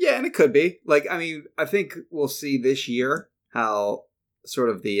possible. Yeah, and it could be. I think we'll see this year how sort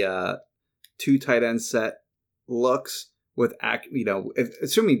of the 2 tight end set looks with,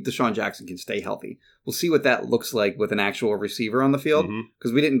 assuming Deshaun Jackson can stay healthy. We'll see what that looks like with an actual receiver on the field,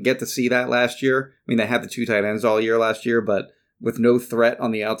 because we didn't get to see that last year. They had the 2 tight ends all year last year, but with no threat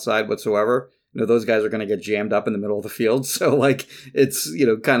on the outside whatsoever. Those guys are going to get jammed up in the middle of the field. So, it's,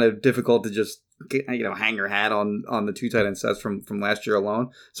 kind of difficult to just, hang your hat on the 2 tight end sets from last year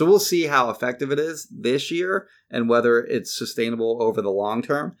alone. So we'll see how effective it is this year and whether it's sustainable over the long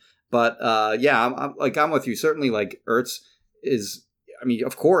term. But, I'm with you. Certainly, Ertz is,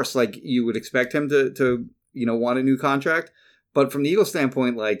 of course, you would expect him to want a new contract. But from the Eagles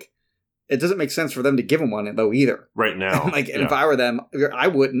standpoint, it doesn't make sense for them to give him one, though, either. Right now. If I were them, I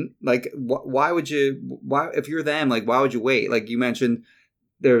wouldn't. Why would you? Why, if you're them, why would you wait? You mentioned,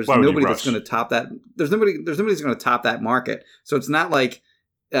 there's nobody that's going to top that. There's nobody that's going to top that market. So it's not a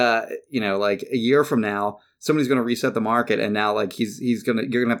year from now, somebody's going to reset the market, and now you're going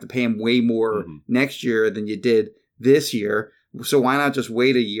to have to pay him way more next year than you did this year. So why not just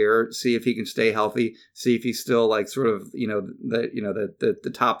wait a year, see if he can stay healthy, see if he's still the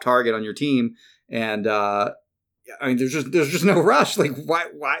top target on your team, and there's just no rush.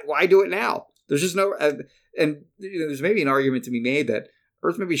 Why do it now? There's just no, and there's maybe an argument to be made that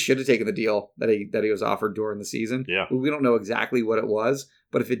Ertz maybe should have taken the deal that he was offered during the season. Yeah, we don't know exactly what it was,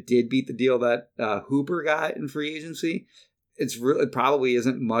 but if it did beat the deal that Hooper got in free agency, it probably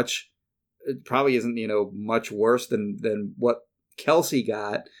isn't much. It probably isn't, much worse than what Kelsey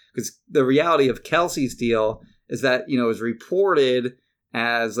got, because the reality of Kelsey's deal is that, it was reported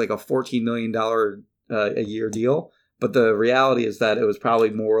as a $14 million a year deal, but the reality is that it was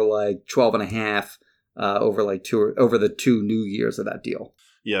probably more like 12.5 over the 2 new years of that deal.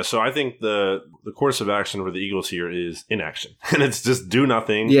 Yeah, so I think the course of action for the Eagles here is inaction. And it's just do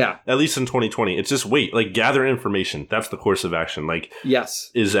nothing. Yeah. At least in 2020. It's just wait. Gather information. That's the course of action.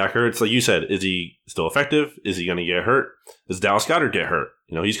 Yes. Is Zach Ertz, like you said, is he still effective? Is he going to get hurt? Does Dallas Goedert get hurt?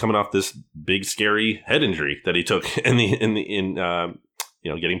 He's coming off this big, scary head injury that he took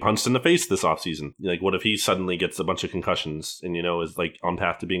getting punched in the face this offseason. What if he suddenly gets a bunch of concussions and, is on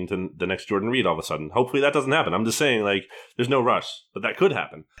path to being the next Jordan Reed all of a sudden? Hopefully that doesn't happen. I'm just saying, there's no rush, but that could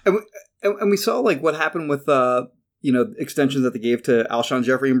happen. And we saw, what happened with, extensions that they gave to Alshon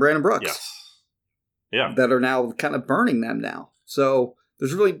Jeffrey and Brandon Brooks. Yes. Yeah. That are now kind of burning them now. So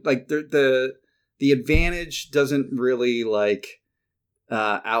there's really, the advantage doesn't really,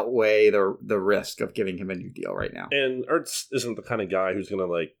 outweigh the risk of giving him a new deal right now. And Ertz isn't the kind of guy who's going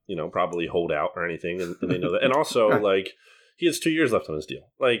to probably hold out or anything, and they know that. And also he has 2 years left on his deal.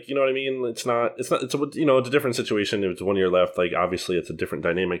 You know what I mean? It's a different situation. If it's 1 year left, obviously it's a different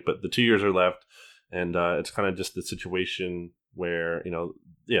dynamic, but the 2 years are left, and it's kind of just the situation where,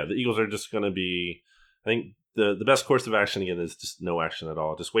 the Eagles are just going to be, I think the best course of action again is just no action at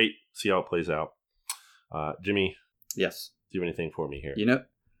all. Just wait, see how it plays out. Jimmy. Yes. Do you have anything for me here?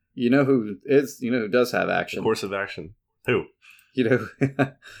 Who does have action? The course of action. Who?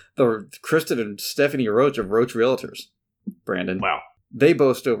 The Kristen and Stephanie Roach of Roach Realtors. Brandon. Wow. They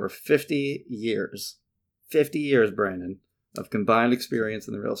boast over 50 years, Brandon, of combined experience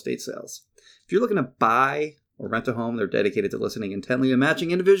in the real estate sales. If you're looking to buy or rent a home, they're dedicated to listening intently and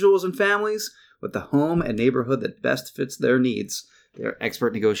matching individuals and families with the home and neighborhood that best fits their needs. They're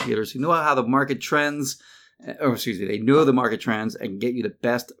expert negotiators who know how the market trends. They know the market trends and get you the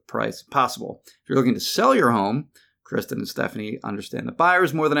best price possible. If you're looking to sell your home, Kristen and Stephanie understand that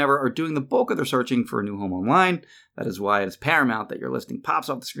buyers more than ever are doing the bulk of their searching for a new home online. That is why it is paramount that your listing pops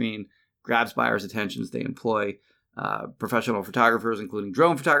off the screen, grabs buyers' attentions. They employ professional photographers, including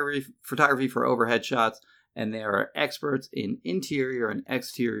drone photography for overhead shots, and they are experts in interior and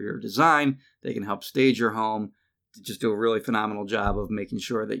exterior design. They can help stage your home to just do a really phenomenal job of making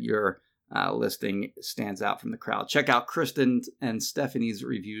sure that your listing stands out from the crowd. Check out Kristen and Stephanie's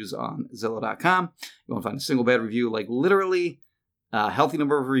reviews on Zillow.com. You won't find a single bad review, literally a healthy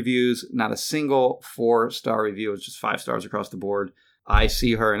number of reviews, not a single 4-star review. It's just 5 stars across the board. I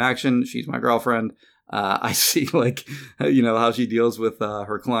see her in action. She's my girlfriend. I see how she deals with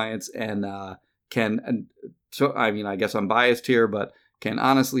her clients and I guess I'm biased here, but can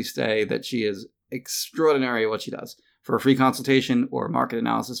honestly say that she is extraordinary at what she does. For a free consultation or market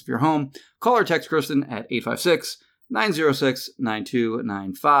analysis of your home, call or text Kristen at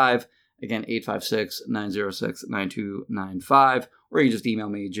 856-906-9295. Again, 856-906-9295. Or you can just email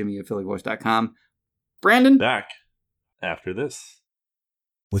me, jimmy@phillyvoice.com. Brandon? Back after this.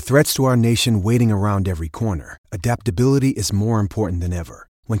 With threats to our nation waiting around every corner, adaptability is more important than ever.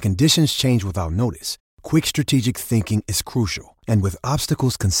 When conditions change without notice, quick strategic thinking is crucial. And with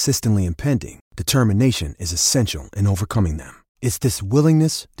obstacles consistently impending, determination is essential in overcoming them. It's this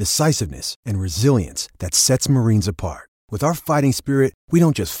willingness, decisiveness, and resilience that sets Marines apart. With our fighting spirit, we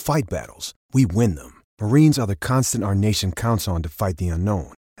don't just fight battles, we win them. Marines are the constant our nation counts on to fight the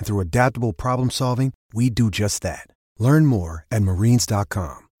unknown. And through adaptable problem solving, we do just that. Learn more at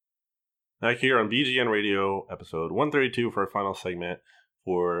marines.com. Back here on BGN Radio, episode 132 for our final segment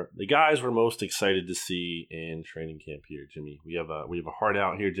for the guys we're most excited to see in training camp here, Jimmy. We have a hard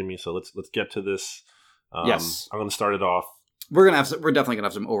out here, Jimmy. So let's get to this. Yes, I'm going to start it off. We're definitely gonna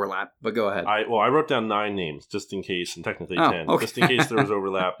have some overlap, but go ahead. I wrote down 9 names just in case, and technically 10, okay. just in case there was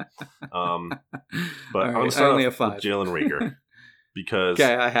overlap. But right, I'm going to start off with 5. Jalen Rager. Because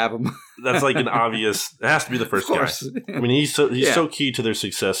okay, I have him. That's like an obvious. It has to be the first guy. I mean, he's so key to their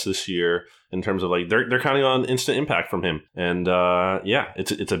success this year in terms of like they're counting on instant impact from him, and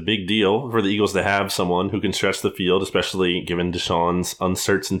it's a big deal for the Eagles to have someone who can stretch the field, especially given Deshaun's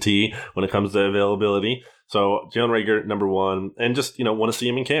uncertainty when it comes to availability. So Jalen Rager, number 1, and just want to see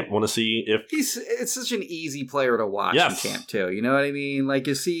him in camp. Want to see if it's such an easy player to watch in camp too. You know what I mean? Like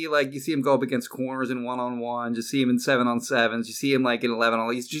you see him go up against corners in 1-on-1. You see him in 7-on-7s. You see him like in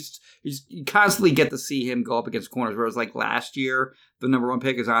 11-on. You constantly get to see him go up against corners. Whereas like last year, the number 1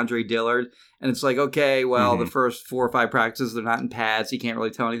 pick is Andre Dillard, and it's like okay, well the first 4 or 5 practices they're not in pads. So you can't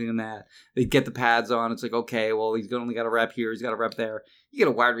really tell anything in that. They get the pads on. It's like okay, well he's only got a rep here. He's got a rep there. You get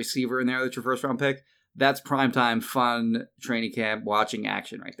a wide receiver in there that's your first round pick. That's primetime fun training camp watching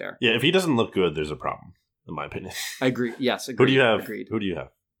action right there. Yeah, if he doesn't look good, there's a problem, in my opinion. I agree. Yes, agreed. Who do you have? Agreed. Who do you have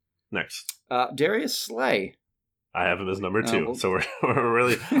next? Darius Slay. I have him as number 2, so we're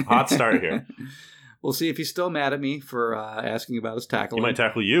really hot start here. We'll see if he's still mad at me for asking about his tackling. He might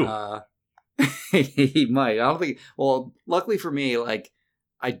tackle you. He might. I don't think. Well, luckily for me, like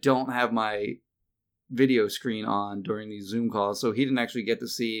I don't have my video screen on during these Zoom calls, so he didn't actually get to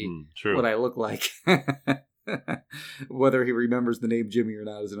see what I look like. Whether he remembers the name Jimmy or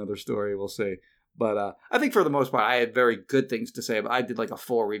not is another story. We'll see. But I think for the most part, I had very good things to say. But I did like a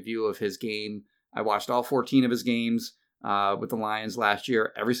full review of his game. I watched all 14 of his games with the Lions last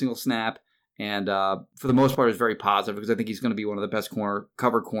year, every single snap. And for the most part, it was very positive because I think he's going to be one of the best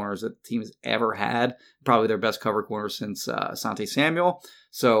cover corners that the team has ever had. Probably their best cover corner since Asante Samuel.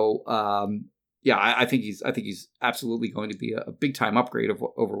 So, I think he's absolutely going to be a big time upgrade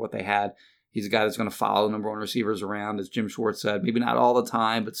over what they had. He's a guy that's going to follow number 1 receivers around, as Jim Schwartz said. Maybe not all the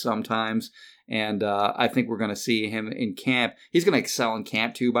time, but sometimes. And I think we're going to see him in camp. He's going to excel in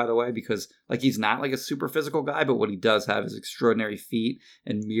camp too, by the way, because like he's not like a super physical guy, but what he does have is extraordinary feet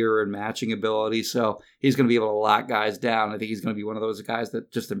and mirror and matching ability. So he's going to be able to lock guys down. I think he's going to be one of those guys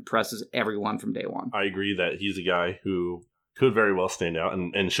that just impresses everyone from day one. I agree that he's a guy who could very well stand out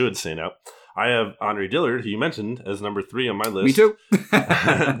and should stand out. I have Andre Dillard, who you mentioned, as number 3 on my list. Me too.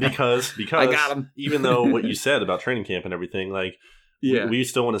 because I got him. Even though what you said about training camp and everything, like we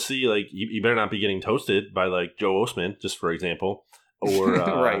still want to see, like you better not be getting toasted by like Joe Osman, just for example, or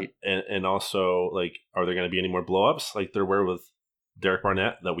right. And also like, are there going to be any more blowups like there were with Derek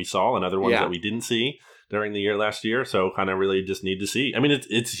Barnett that we saw and other ones that we didn't see during the year last year? So kind of really just need to see. I mean,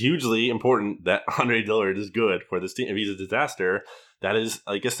 it's hugely important that Andre Dillard is good for this team. If he's a disaster, that is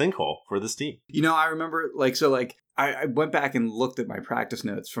like a sinkhole for this team. I remember I went back and looked at my practice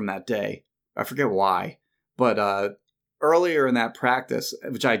notes from that day. I forget why, but earlier in that practice,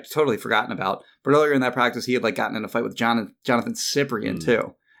 which I totally forgotten about, but earlier in that practice, he had like gotten in a fight with Jonathan Cyprian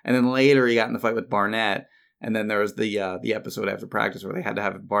too. And then later he got in a fight with Barnett. And then there was the episode after practice where they had to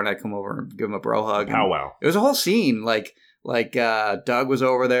have Barnett come over and give him a bro hug. Oh, wow. It was a whole scene. Like Doug was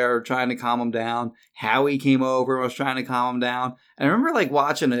over there trying to calm him down. Howie came over and was trying to calm him down. And I remember like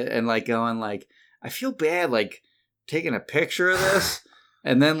watching it and like going like, I feel bad like taking a picture of this.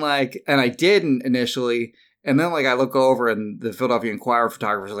 And then like, and I didn't initially. And then like I look over and the Philadelphia Inquirer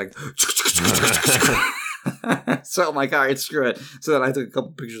photographer was like, so I'm like, all right, screw it. So then I took a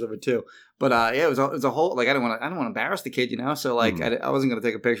couple pictures of it too. But it was a whole like I don't want to embarrass the kid, So like I wasn't going to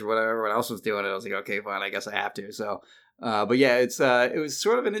take a picture of whatever everyone else was doing. I was like, okay, fine, I guess I have to. So, but yeah, it was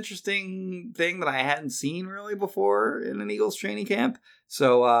sort of an interesting thing that I hadn't seen really before in an Eagles training camp.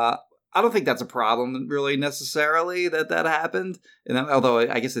 So I don't think that's a problem really necessarily that happened. And although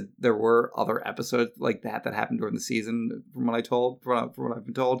I guess there were other episodes like that happened during the season, from what I've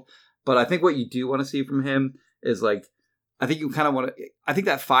been told. But I think what you do want to see from him is like, I think you kind of want to. I think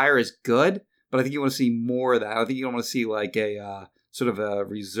that fire is good, but I think you want to see more of that. I think you don't want to see like a sort of a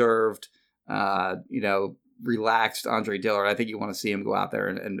reserved, relaxed Andre Dillard. I think you want to see him go out there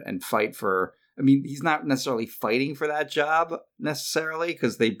and fight for. I mean, he's not necessarily fighting for that job necessarily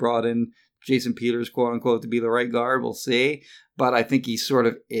because they brought in Jason Peters, quote unquote, to be the right guard. We'll see. But I think he sort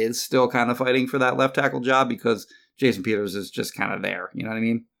of is still kind of fighting for that left tackle job because Jason Peters is just kind of there. You know what I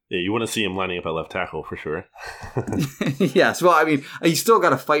mean? Yeah, you want to see him lining up at left tackle for sure. Yes. Well, I mean, he's still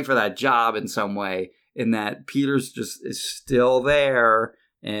got to fight for that job in some way in that Peters just is still there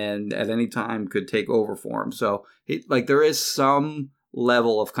and at any time could take over for him. So there is some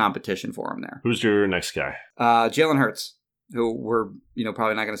level of competition for him there. Who's your next guy? Jalen Hurts, who we're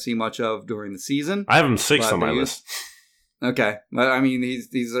probably not going to see much of during the season. I have him 6th on my list. Okay, but I mean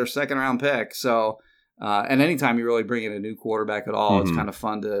he's their 2nd round pick, so and anytime you really bring in a new quarterback at all, it's kind of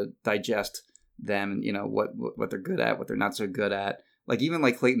fun to digest them and what they're good at, what they're not so good at. Like even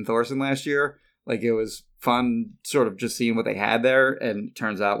like Clayton Thorson last year, like it was fun sort of just seeing what they had there, and it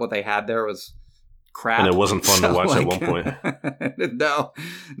turns out what they had there was crap. And it wasn't fun to watch at one point. No,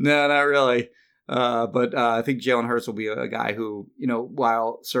 not really. But I think Jalen Hurts will be a guy who,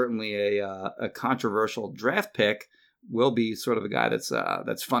 while certainly a controversial draft pick, will be sort of a guy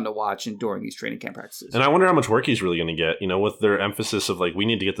that's fun to watch during these training camp practices. And I wonder how much work he's really going to get, with their emphasis of like, we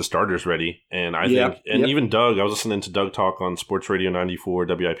need to get the starters ready. And I think, even Doug, I was listening to Doug talk on Sports Radio 94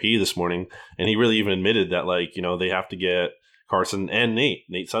 WIP this morning, and he really even admitted that they have to get Carson and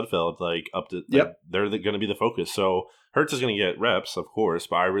Nate Sudfeld, up to, they're going to be the focus. So Hurts is going to get reps, of course,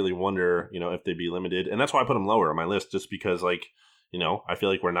 but I really wonder, if they'd be limited. And that's why I put him lower on my list, just because, I feel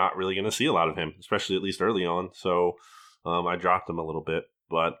like we're not really going to see a lot of him, especially at least early on. So I dropped him a little bit.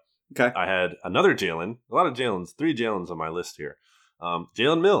 But I had another Jalen, a lot of Jalens, 3 Jalens on my list here.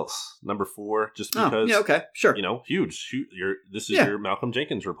 Jalen Mills, number 4, just because, sure. Huge. This is your Malcolm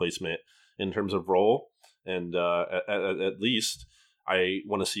Jenkins replacement in terms of role. And at least I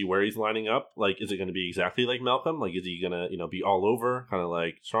want to see where he's lining up. Is it going to be exactly like Malcolm? Is he going to, be all over, kind of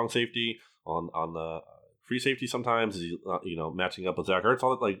like strong safety on the free safety sometimes? Is he, matching up with Zach Ertz?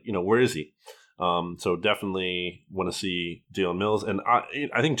 All that, where is he? So definitely want to see Jalen Mills. And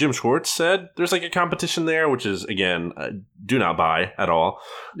I think Jim Schwartz said there's a competition there, which is, again, do not buy at all.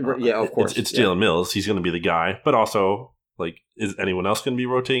 Yeah, of course. It's Jalen Mills. He's going to be the guy. But also, is anyone else going to be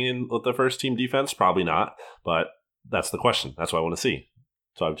rotating in with the first team defense? Probably not. But that's the question. That's what I want to see.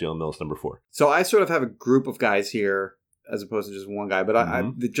 So I have Jalen Mills number 4. So I sort of have a group of guys here as opposed to just one guy. But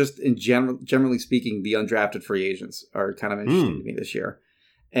I just in generally speaking, the undrafted free agents are kind of interesting to me this year.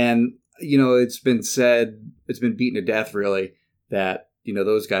 And, it's been said, it's been beaten to death, really, that,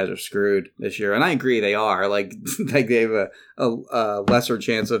 those guys are screwed this year. And I agree they are. They have a lesser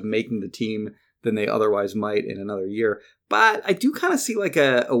chance of making the team than they otherwise might in another year. But I do kind of see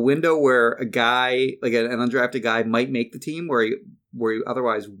a window where a guy, an undrafted guy, might make the team where he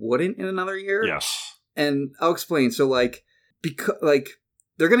otherwise wouldn't in another year. Yes. And I'll explain. So because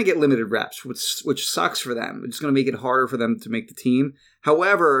they're going to get limited reps, which sucks for them. It's going to make it harder for them to make the team.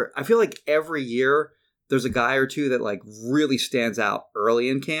 However, I feel like every year there's a guy or two that really stands out early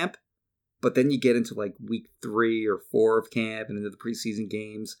in camp, but then you get into week 3 or 4 of camp and into the preseason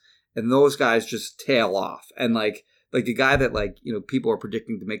games, and those guys just tail off. And the guy that people are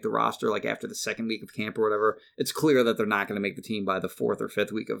predicting to make the roster after the 2nd week of camp or whatever, it's clear that they're not going to make the team by the 4th or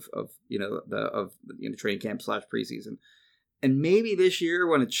 5th week of training camp / preseason. And maybe this year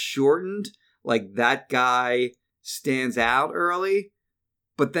when it's shortened, that guy stands out early,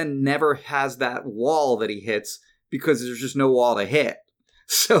 but then never has that wall that he hits because there's just no wall to hit.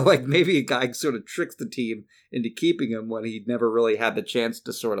 So maybe a guy sort of tricks the team into keeping him when he never really had the chance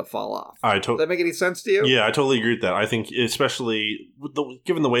to sort of fall off. Does that make any sense to you? Yeah, I totally agree with that. I think especially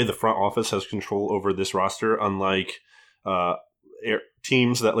given the way the front office has control over this roster, unlike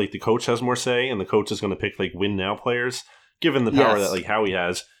teams that the coach has more say and the coach is going to pick win now players. Given the power that Howie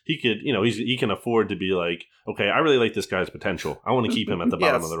has, he could, he can afford to be okay, I really like this guy's potential. I want to keep him at the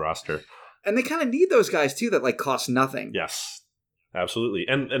bottom of the roster. And they kind of need those guys too that cost nothing. Yes, absolutely.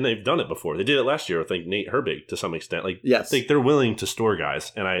 And they've done it before. They did it last year with Nate Herbig to some extent. Yes, they're willing to store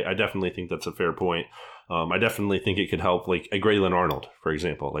guys, and I definitely think that's a fair point. I definitely think it could help a Graylin Arnold, for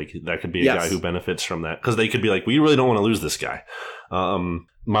example. That could be a guy who benefits from that because they could be we really don't want to lose this guy.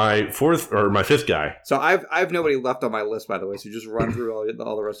 My 5th guy. So I've nobody left on my list, by the way. So just run through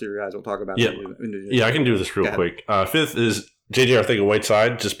all the rest of your guys. We'll talk about. Yeah, I can do this real quick. 5th is JJ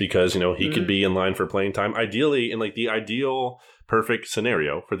Arcega-Whiteside, just because, he could be in line for playing time. Ideally, in like the ideal perfect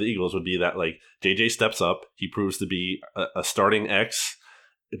scenario for the Eagles would be that like JJ steps up, he proves to be a starting X,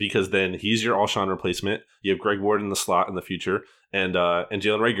 because then he's your Alshon replacement. You have Greg Ward in the slot in the future, and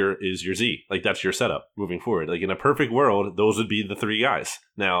Jalen Reagor is your Z. Like, that's your setup moving forward. Like, in a perfect world, those would be the three guys.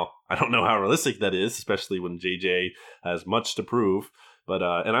 Now, I don't know how realistic that is, especially when JJ has much to prove. But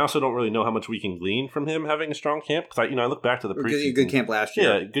and I also don't really know how much we can glean from him having a strong camp, because I look back to the preseason. Good camp last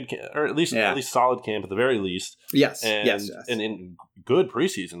year. Yeah, good camp, or at least solid camp at the very least. Yes, yes. And in good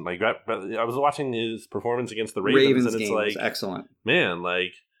preseason. Like, I was watching his performance against the Ravens and it's game like was excellent. Man,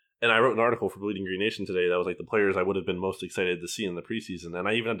 like, and I wrote an article for Bleeding Green Nation today that was like the players I would have been most excited to see in the preseason, and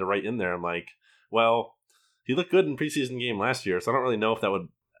I even had to write in there. I'm like, well, he looked good in preseason game last year, so I don't really know if that would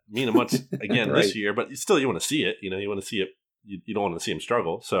mean much again this year. But still, you want to see it. You want to see it. You don't want to see him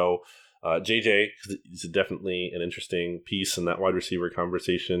struggle. So JJ is definitely an interesting piece in that wide receiver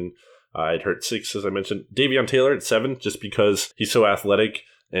conversation. I'd heard 6, as I mentioned. Davion Taylor at 7, just because he's so athletic,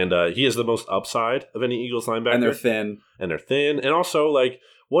 and he has the most upside of any Eagles linebacker. And they're thin. And also, like,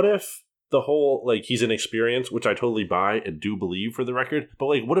 what if the whole, like, he's inexperienced, which I totally buy and do believe for the record, but,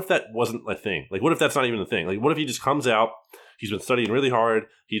 like, what if that wasn't a thing? Like, what if that's not even a thing? Like, what if he just comes out, he's been studying really hard,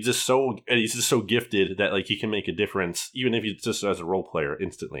 he's just so gifted that, like, he can make a difference, even if he's just as a role player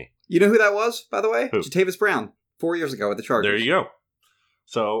instantly. You know who that was, by the way? Who? Jatavis Brown, 4 years ago with the Chargers. There you go.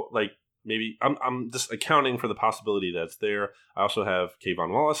 So, like, maybe I'm just accounting for the possibility that's there. I also have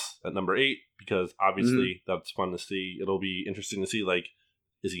Kayvon Wallace at number 8, because obviously that's fun to see. It'll be interesting to see, like,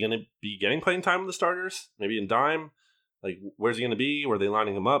 is he going to be getting playing time with the starters? Maybe in dime? Like, where's he going to be? Where are they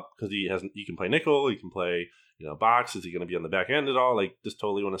lining him up? Because he can play nickel, he can play, box. Is he going to be on the back end at all? Like, just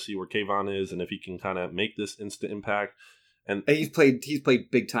totally want to see where Kayvon is and if he can kind of make this instant impact. And he's played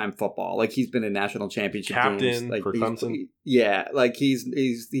big time football. Like, he's been in national championship captain games. Like, for Clemson. Yeah, like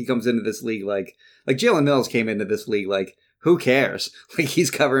he comes into this league like Jalen Mills came into this league like, who cares? Like, he's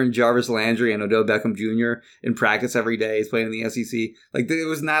covering Jarvis Landry and Odell Beckham Jr. in practice every day. He's playing in the SEC. Like, it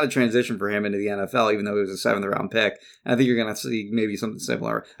was not a transition for him into the NFL, even though he was a 7th round pick. And I think you're going to see maybe something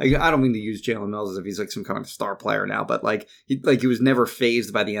similar. I don't mean to use Jalen Mills as if he's like some kind of star player now, but he was never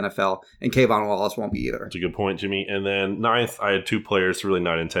fazed by the NFL, and Kayvon Wallace won't be either. That's a good point, Jimmy. And then 9th, I had 2 players, really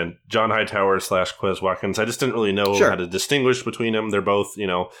 9 and 10. John Hightower / Quez Watkins. I just didn't really know how to distinguish between them. They're both,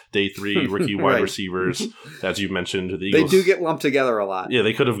 day 3 rookie wide receivers, as you mentioned. The Eagles, they do get lumped together a lot. Yeah,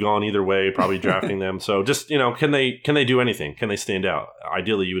 they could have gone either way, probably drafting them. So just, can they do anything? Can they stand out?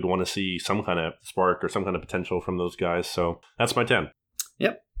 Ideally, you would want to see some kind of spark or some kind of potential from those guys. So that's my 10.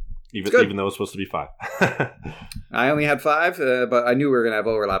 Yep. Even though it's supposed to be 5. I only had 5, but I knew we were going to have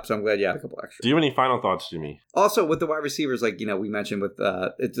overlap, so I'm glad you had a couple extra. Do you have any final thoughts, Jimmy? Also, with the wide receivers, like, we mentioned with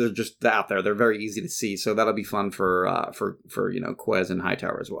they're just out there. They're very easy to see, so that'll be fun for Quez and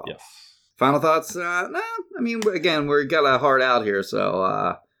Hightower as well. Yes. Final thoughts? No, I mean, again, we got a hard out here,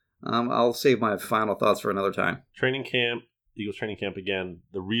 so I'll save my final thoughts for another time. Training camp, Eagles training camp again.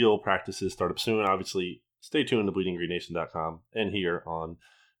 The real practices start up soon. Obviously, stay tuned to bleedinggreennation.com and here on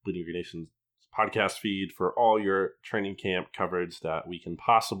Bleeding Green Nation's podcast feed for all your training camp coverage that we can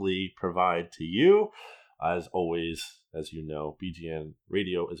possibly provide to you. As always, as you know, BGN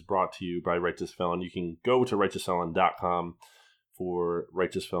Radio is brought to you by Righteous Felon. You can go to righteousfelon.com for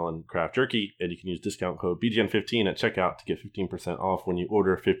Righteous Felon Craft Jerky, and you can use discount code BGN15 at checkout to get 15% off when you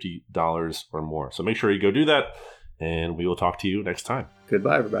order $50 or more. So make sure you go do that, and we will talk to you next time.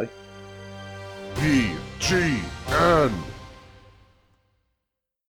 Goodbye, everybody. BGN.